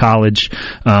to go to college,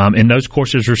 and those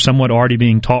courses are somewhat already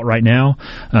being taught right now.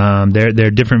 There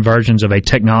are different versions of a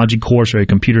technology course or a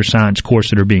computer science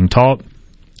course that are being taught.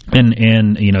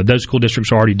 And those school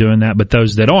districts are already doing that, but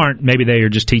those that aren't, maybe they are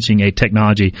just teaching a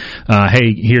technology.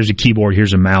 Hey, here's a keyboard,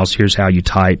 here's a mouse, here's how you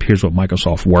type, here's what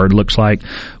Microsoft Word looks like.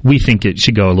 We think it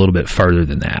should go a little bit further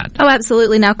than that. Oh,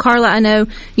 absolutely. Now, Carla, I know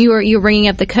you're bringing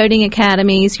up the coding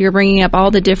academies, you're bringing up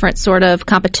all the different sort of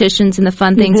competitions and the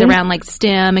fun things around like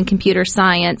STEM and computer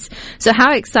science. So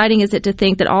how exciting is it to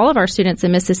think that all of our students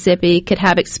in Mississippi could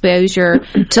have exposure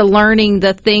to learning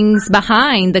the things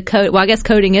behind the code? Well, I guess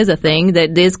coding is a thing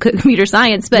that is computer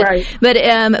science, but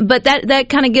that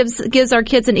kind of gives our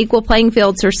kids an equal playing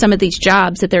field for some of these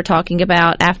jobs that they're talking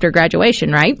about after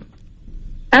graduation, right?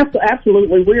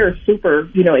 Absolutely. We are super,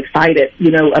 excited,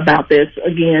 about this.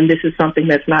 Again, this is something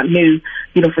that's not new,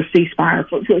 for C Spire,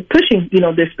 for pushing,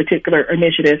 this particular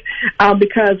initiative,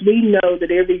 because we know that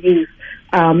every youth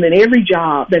and every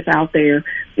job that's out there,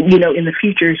 in the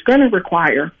future is going to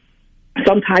require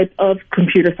some type of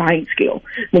computer science skill.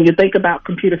 When you think about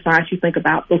computer science, you think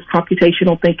about those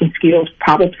computational thinking skills,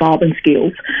 problem-solving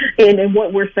skills. And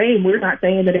what we're saying, we're not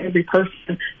saying that every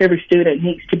person, every student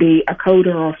needs to be a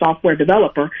coder or a software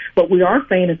developer, but we are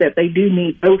saying is that they do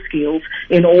need those skills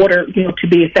in order, to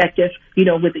be effective,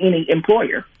 with any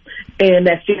employer. And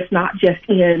that's just not just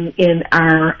in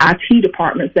our IT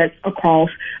departments, that's across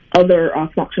other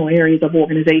functional areas of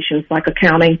organizations like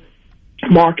accounting,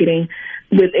 marketing,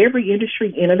 with every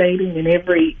industry innovating and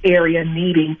every area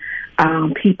needing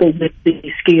people with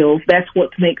these skills. That's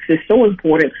what makes this so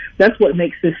important. That's what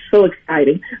makes this so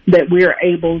exciting, that we're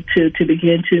able to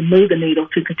begin to move the needle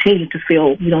to continue to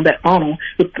fill, that funnel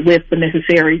with the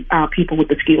necessary people with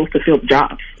the skills to fill the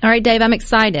jobs. All right, Dave, I'm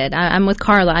excited. I'm with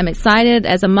Carla. I'm excited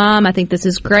as a mom. I think this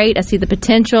is great. I see the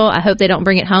potential. I hope they don't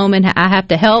bring it home and I have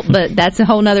to help, but that's a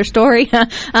whole nother story.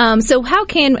 So how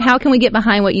can we get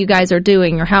behind what you guys are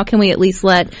doing, or how can we at least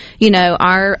let,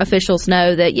 our officials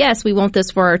know that, yes, we want this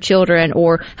for our children,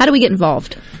 or how do we get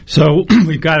involved? So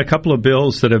we've got a couple of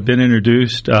bills that have been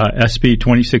introduced, SB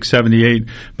 2678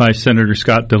 by Senator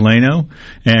Scott Delano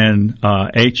and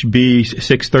HB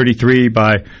 633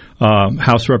 by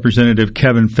House Representative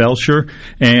Kevin Felsher.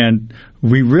 And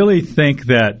we really think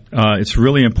that it's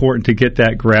really important to get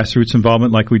that grassroots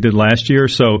involvement like we did last year.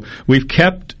 So we've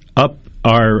kept up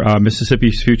our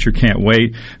Mississippi's Future Can't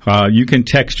Wait. You can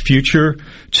text FUTURE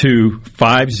to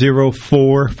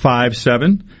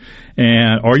 50457.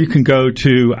 Or you can go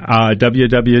to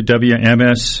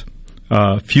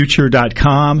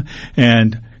www.msfuture.com,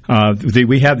 and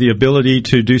we have the ability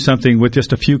to do something with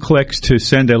just a few clicks to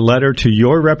send a letter to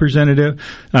your representative,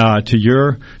 to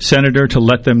your senator, to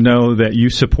let them know that you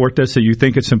support this, that you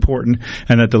think it's important,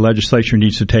 and that the legislature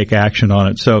needs to take action on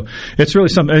it. So it's really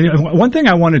something. One thing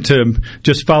I wanted to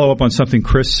just follow up on something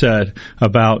Chris said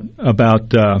about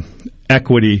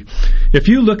equity. If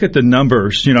you look at the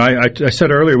numbers, I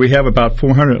said earlier we have about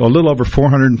a little over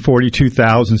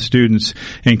 442,000 students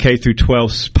in K through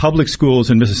 12 public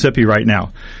schools in Mississippi right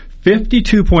now.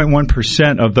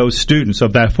 52.1% of those students,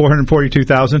 of that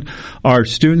 442,000, are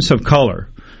students of color.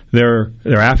 They're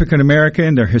African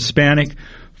American, they're Hispanic.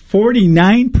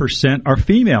 49% are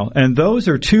female, and those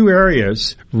are two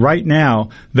areas right now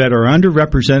that are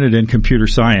underrepresented in computer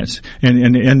science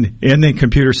and in the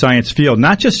computer science field,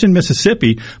 not just in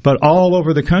Mississippi, but all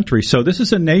over the country. So this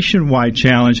is a nationwide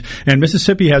challenge, and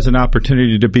Mississippi has an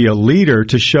opportunity to be a leader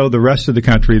to show the rest of the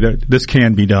country that this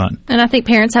can be done. And I think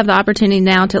parents have the opportunity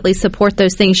now to at least support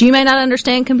those things. You may not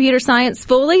understand computer science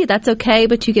fully. That's okay,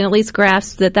 but you can at least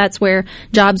grasp that that's where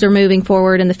jobs are moving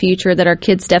forward in the future, that our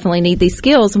kids definitely need these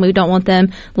skills. We don't want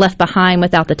them left behind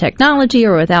without the technology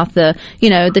or without the,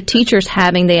 the teachers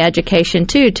having the education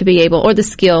too to be able, or the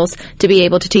skills to be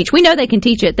able to teach. We know they can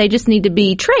teach it. They just need to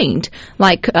be trained,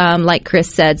 like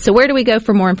Chris said. So where do we go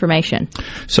for more information?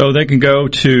 So they can go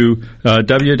to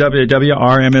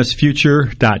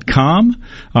www.rmsfuture.com.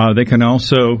 They can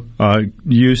also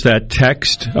use that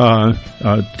text.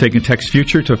 They can text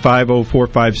FUTURE to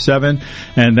 50457,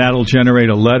 and that'll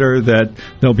generate a letter that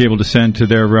they'll be able to send to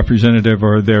their representative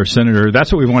or their senator.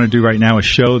 That's what we want to do right now, is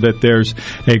show that there's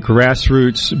a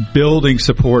grassroots building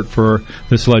support for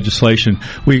this legislation.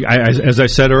 As I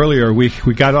said earlier, we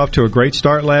got off to a great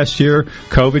start last year.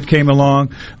 COVID came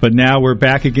along, but now we're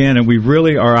back again, and we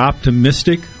really are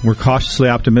optimistic. We're cautiously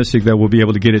optimistic that we'll be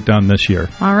able to get it done this year.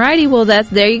 All righty. Well,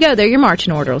 there you go. They're your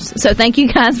marching orders. So thank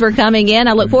you guys for coming in.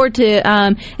 I look forward to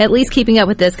at least keeping up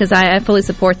with this, because I fully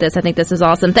support this. I think this is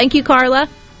awesome. Thank you, Carla.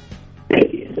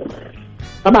 Thank you.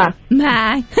 Bye-bye.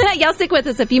 Bye. Y'all stick with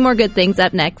us. A few more good things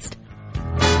up next.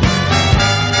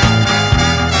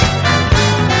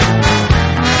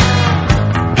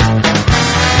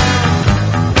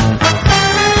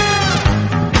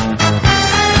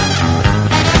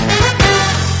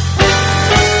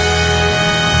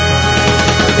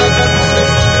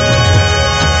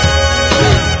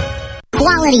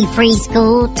 Quality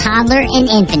preschool, toddler, and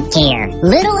infant care.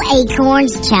 Little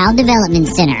Acorns Child Development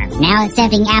Center. Now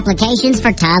accepting applications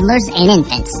for toddlers and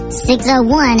infants.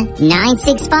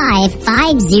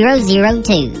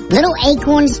 601-965-5002. Little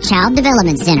Acorns Child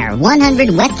Development Center,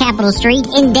 100 West Capitol Street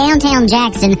in downtown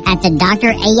Jackson at the Dr.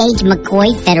 A.H.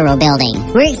 McCoy Federal Building.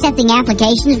 We're accepting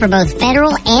applications for both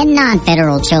federal and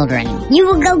non-federal children. You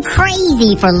will go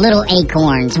crazy for Little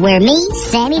Acorns, where me,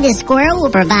 Sammy the Squirrel,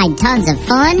 will provide tons of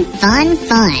fun.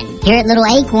 Here at Little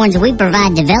Acorns, we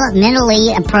provide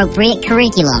developmentally appropriate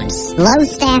curriculums, low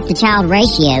staff-to-child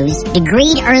ratios,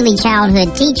 degreed early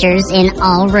childhood teachers in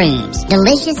all rooms,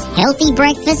 delicious, healthy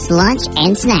breakfast, lunch,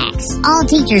 and snacks. All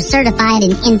teachers certified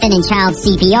in infant and child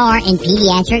CPR and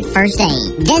pediatric first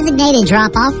aid. Designated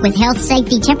drop-off with health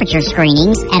safety temperature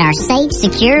screenings at our safe,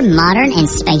 secure, modern, and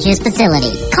spacious facility.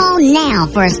 Call now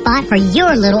for a spot for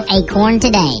your Little Acorn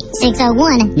today.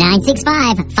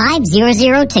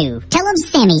 601-965-5002. Tell them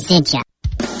Sammy sent you.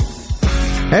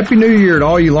 Happy New Year to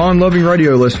all you lawn-loving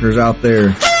radio listeners out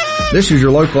there. This is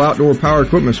your local outdoor power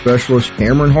equipment specialist,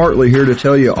 Cameron Hartley, here to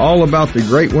tell you all about the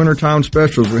great wintertime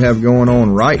specials we have going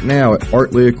on right now at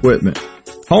Hartley Equipment.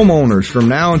 Homeowners, from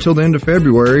now until the end of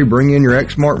February, bring in your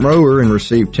Exmark mower and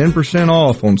receive 10%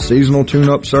 off on seasonal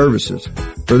tune-up services.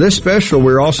 For this special,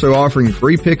 we're also offering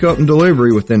free pickup and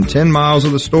delivery within 10 miles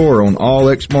of the store on all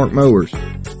Exmark mowers.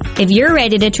 If you're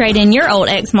ready to trade in your old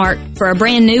Exmark for a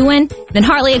brand new one, then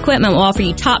Hartley Equipment will offer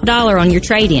you top dollar on your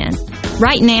trade-in.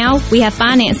 Right now, we have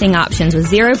financing options with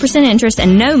 0% interest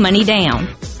and no money down.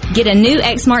 Get a new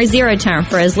Exmark Zero Turn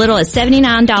for as little as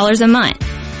 $79 a month.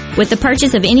 With the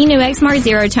purchase of any new Exmark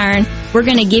Zero Turn, we're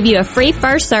going to give you a free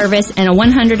first service and a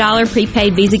 $100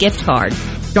 prepaid Visa gift card.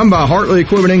 Come by Hartley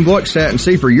Equipment in Gluckstadt and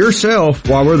see for yourself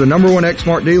why we're the #1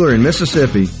 Exmark dealer in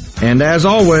Mississippi. And as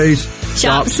always,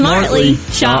 shop smartly,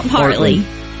 shop Hartley.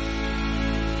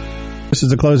 This is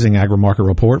the closing agri-market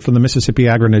report from the Mississippi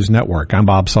Agri-News Network. I'm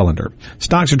Bob Sullender.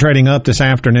 Stocks are trading up this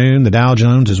afternoon. The Dow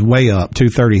Jones is way up,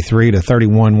 233 to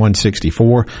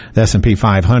 31,164. The S&P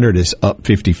 500 is up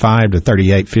 55 to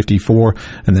 38.54.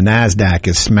 And the NASDAQ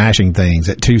is smashing things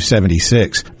at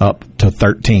 276, up to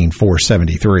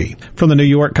 13,473. From the New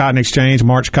York Cotton Exchange,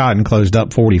 March cotton closed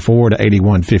up 44 to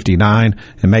 81.59,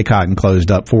 and May cotton closed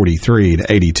up 43 to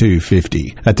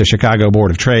 82.50. At the Chicago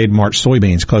Board of Trade, March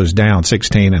soybeans closed down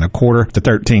 16 1/4 to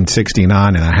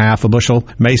 13.69 1/2 a bushel.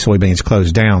 May soybeans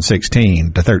closed down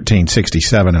 16 to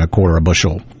 13.67 1/4 a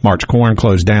bushel. March corn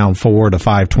closed down 4 to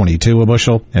 5.22 a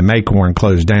bushel, and May corn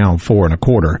closed down 4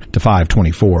 1/4 to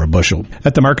 5.24 a bushel.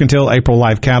 At the Mercantile, April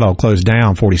live cattle closed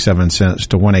down 47 cents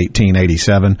to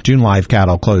 118.87. June live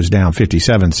cattle closed down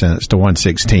 57 cents to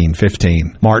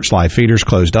 116.15. March live feeders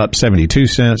closed up 72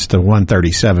 cents to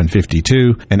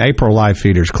 137.52, and April live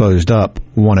feeders closed up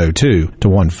 102 to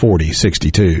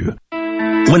 140.62.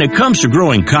 When it comes to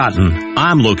growing cotton,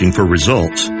 I'm looking for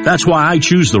results. That's why I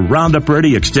choose the Roundup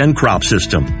Ready Extend crop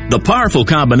system. The powerful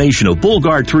combination of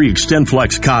Bullguard 3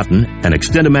 XtendFlex cotton and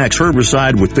XtendiMax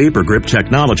herbicide with Vapor Grip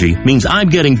technology means I'm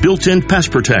getting built-in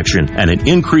pest protection and an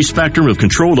increased spectrum of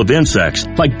control of insects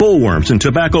like bollworms and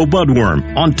tobacco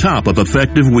budworm on top of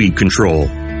effective weed control.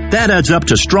 That adds up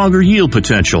to stronger yield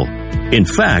potential. In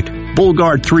fact,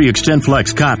 Bullguard 3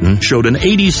 XtendFlex cotton showed an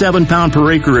 87 pound per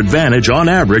acre advantage on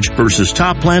average versus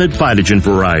top-planted phytogen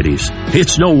varieties.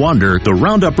 It's no wonder the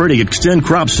Roundup Ready Extend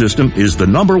crop system is the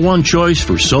 #1 choice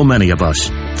for so many of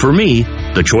us. For me,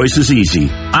 the choice is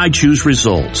easy. I choose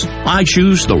results. I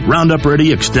choose the Roundup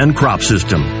Ready Extend crop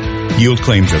system. Yield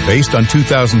claims are based on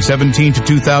 2017 to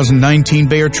 2019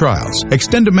 Bayer trials.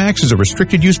 XtendiMax is a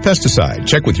restricted-use pesticide.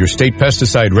 Check with your state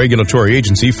pesticide regulatory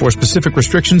agency for specific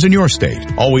restrictions in your state.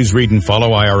 Always read and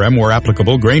follow IRM where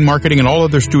applicable, grain marketing, and all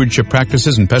other stewardship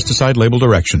practices and pesticide label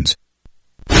directions.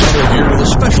 Here with a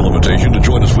special invitation to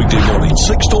join us weekday morning,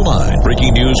 6 to 9.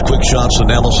 Breaking news, quick shots,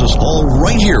 analysis, all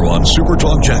right here on Super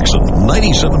Talk Jackson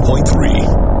 97.3.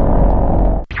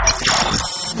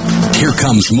 Here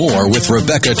comes more with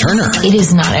Rebecca Turner. It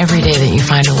is not every day that you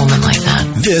find a woman like that.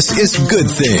 This is Good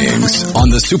Things on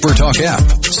the SuperTalk app,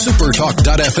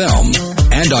 supertalk.fm,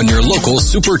 and on your local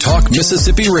SuperTalk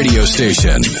Mississippi radio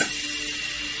station.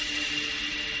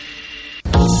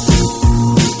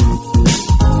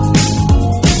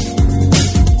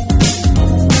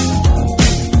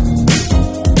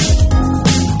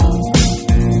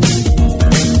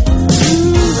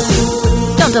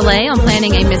 Delay on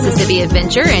planning a Mississippi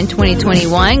adventure in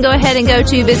 2021. Go ahead and go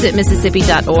to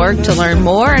visitmississippi.org to learn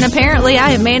more. And apparently I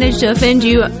have managed to offend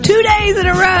you 2 days in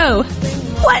a row.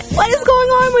 What is going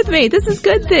on with me? This is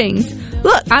Good Things.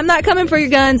 Look, I'm not coming for your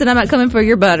guns and I'm not coming for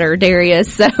your butter,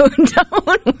 Darius, so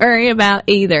don't worry about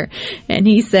either. And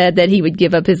he said that he would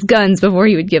give up his guns before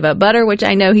he would give up butter, which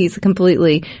I know he's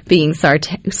completely being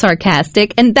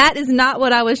sarcastic. And that is not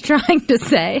what I was trying to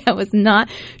say. I was not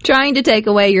trying to take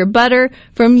away your butter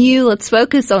from you. Let's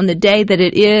focus on the day that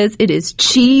it is. It is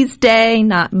cheese day,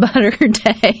 not butter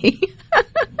day.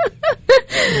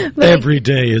 Every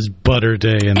day is butter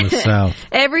day in the South.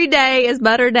 Every day is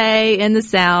butter day in the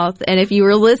South. And if you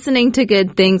were listening to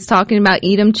Good Things talking about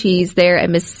Edam cheese there at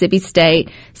Mississippi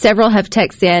State, several have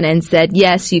texted in and said,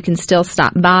 yes, you can still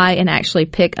stop by and actually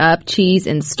pick up cheese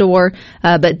in store,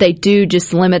 but they do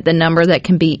just limit the number that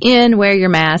can be in, wear your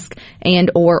mask,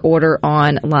 and or order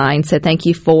online. So thank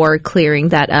you for clearing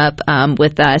that up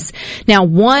with us. Now,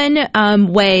 one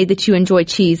way that you enjoy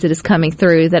cheese that is coming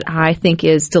through that I think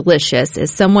is delicious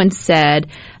is someone said,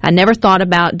 I never thought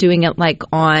about doing it like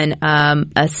on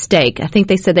a steak. I think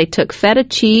they said they took feta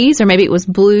cheese, or maybe it was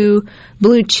blue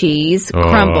cheese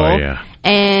crumble. Yeah.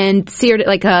 And seared it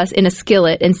like in a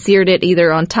skillet and seared it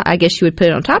either on top. I guess you would put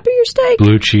it on top of your steak.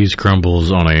 Blue cheese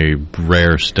crumbles on a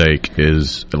rare steak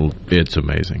it's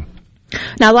amazing.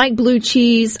 Now, I like blue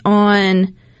cheese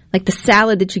on like the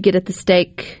salad that you get at the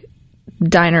steak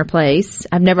diner place.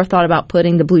 I've never thought about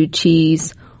putting the blue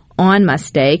cheese on my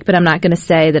steak, but I'm not going to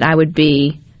say that I would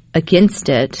be against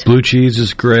it. Blue cheese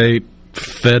is great.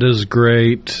 Feta's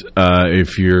great.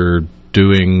 If you're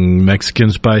doing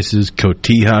Mexican spices,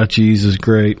 cotija cheese is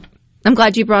great. I'm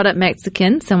glad you brought up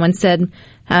Mexican. Someone said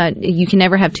you can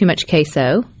never have too much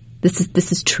queso. This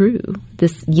is true.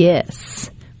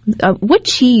 Yes. What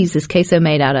cheese is queso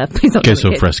made out of?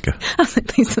 Queso fresca. I was like,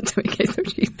 please don't tell me queso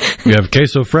cheese. You have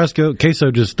queso fresco.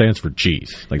 Queso just stands for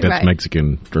cheese. Like that's Right.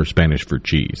 Mexican or Spanish for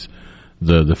cheese.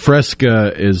 The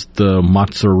fresca is the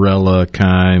mozzarella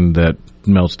kind that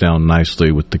melts down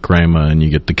nicely with the crema, and you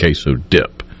get the queso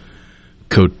dip.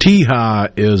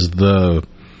 Cotija is the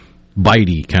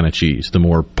bitey kind of cheese, the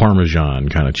more Parmesan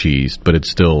kind of cheese, but it's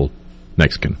still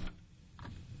Mexican.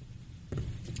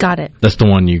 Got it. That's the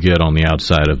one you get on the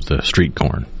outside of the street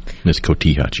corn. It's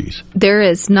cotija cheese. There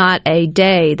is not a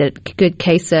day that good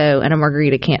queso and a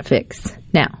margarita can't fix.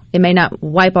 Now, it may not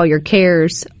wipe all your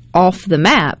cares off the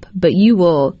map, but you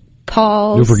will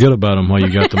pause. You'll forget about them while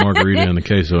you got the margarita and the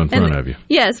queso in front of you.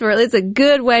 Yes, it's a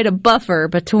good way to buffer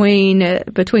between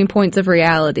points of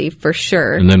reality for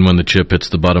sure. And then when the chip hits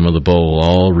the bottom of the bowl,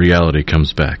 all reality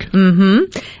comes back.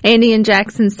 Mm-hmm. Andy in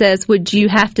Jackson says, would you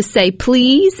have to say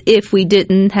please if we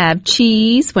didn't have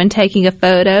cheese when taking a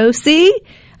photo? See?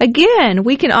 Again,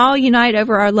 we can all unite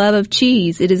over our love of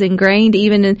cheese. It is ingrained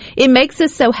even in, it makes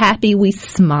us so happy we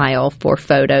smile for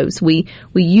photos. We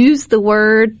use the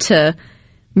word to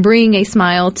bring a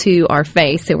smile to our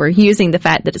face. So we're using the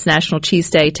fact that it's National Cheese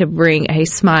Day to bring a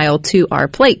smile to our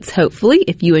plates, hopefully,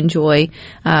 if you enjoy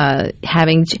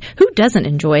who doesn't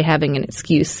enjoy having an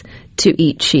excuse to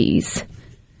eat cheese?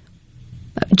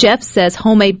 Jeff says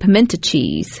homemade pimento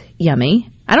cheese.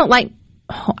 Yummy. I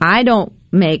don't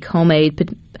make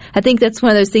homemade. I think that's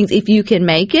one of those things, if you can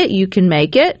make it, you can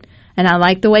make it. And I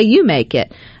like the way you make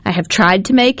it. I have tried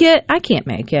to make it. I can't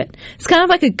make it. It's kind of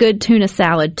like a good tuna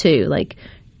salad, too. Like,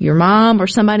 your mom or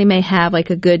somebody may have like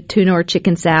a good tuna or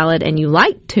chicken salad, and you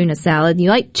like tuna salad, you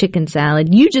like chicken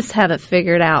salad. You just haven't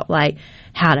figured out like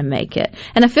how to make it.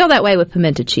 And I feel that way with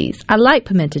pimento cheese. I like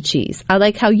pimento cheese. I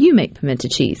like how you make pimento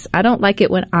cheese. I don't like it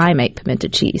when I make pimento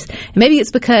cheese. And maybe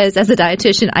it's because as a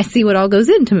dietitian, I see what all goes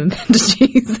into pimento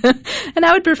cheese. And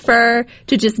I would prefer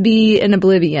to just be in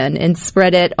oblivion and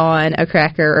spread it on a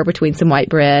cracker or between some white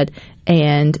bread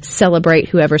and celebrate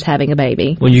whoever's having a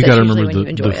baby. Well, you That's got to usually remember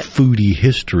when the you enjoy it. foodie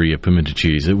history of pimento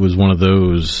cheese. It was one of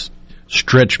those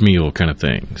stretch meal kind of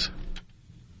things.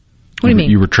 What do you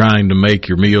mean? You were trying to make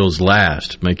your meals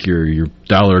last, make your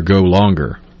dollar go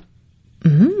longer.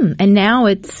 Mm-hmm. And now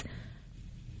it's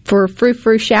for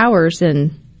frou-frou showers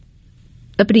and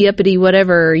uppity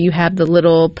whatever. You have the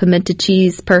little pimento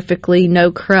cheese perfectly,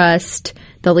 no crust.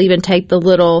 They'll even take the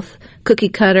little cookie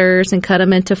cutters and cut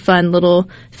them into fun little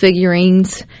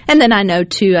figurines. And then I know,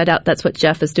 too, I doubt that's what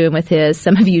Jeff is doing with his.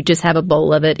 Some of you just have a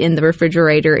bowl of it in the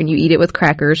refrigerator and you eat it with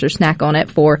crackers or snack on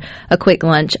it for a quick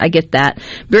lunch. I get that.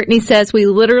 Brittany says, we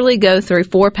literally go through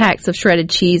 4 packs of shredded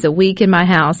cheese a week in my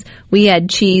house. We add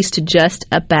cheese to just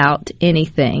about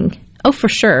anything. Oh, for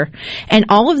sure. And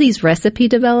all of these recipe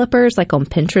developers, like on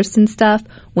Pinterest and stuff,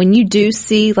 when you do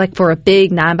see, like for a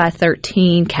big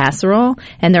 9x13 casserole,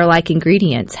 and they're like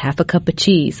ingredients, half a cup of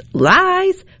cheese.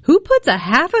 Lies! Who puts a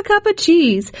half a cup of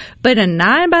cheese but a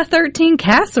 9x13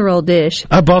 casserole dish?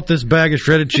 I bought this bag of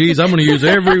shredded cheese. I'm going to use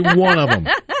every one of them.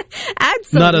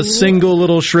 Absolutely. Not a single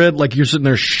little shred, like you're sitting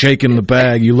there shaking the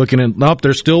bag. You looking at, nope,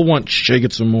 there's still one. Shake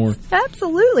it some more.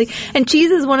 Absolutely. And cheese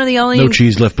is one of the only... No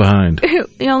cheese left behind.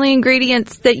 The only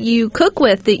ingredients that you cook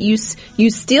with that you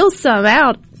steal some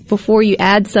out before you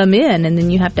add some in, and then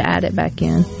you have to add it back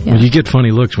in. Yeah. Well, you get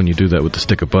funny looks when you do that with the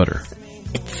stick of butter.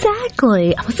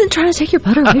 Exactly. I wasn't trying to take your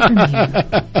butter away from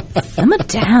you. Simmer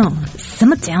down.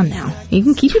 Simmer down now. You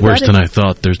can keep your Worse butter. than I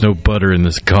thought. There's no butter in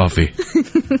this coffee.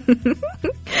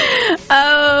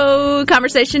 Oh,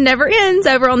 conversation never ends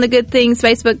over on the Good Things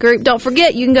Facebook group. Don't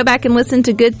forget, you can go back and listen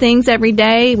to Good Things every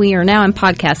day. We are now in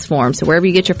podcast form, so wherever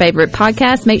you get your favorite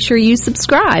podcast, make sure you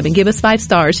subscribe and give us 5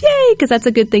 stars. Yay, because that's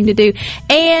a good thing to do.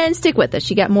 And stick with us.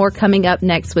 You got more coming up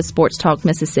next with Sports Talk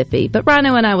Mississippi. But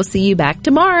Rhino and I will see you back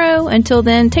tomorrow. Until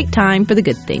then, take time for the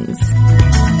good things.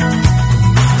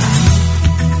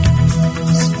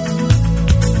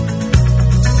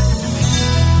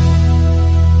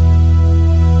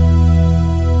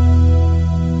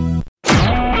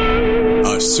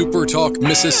 A SuperTalk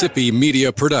Mississippi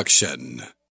media production.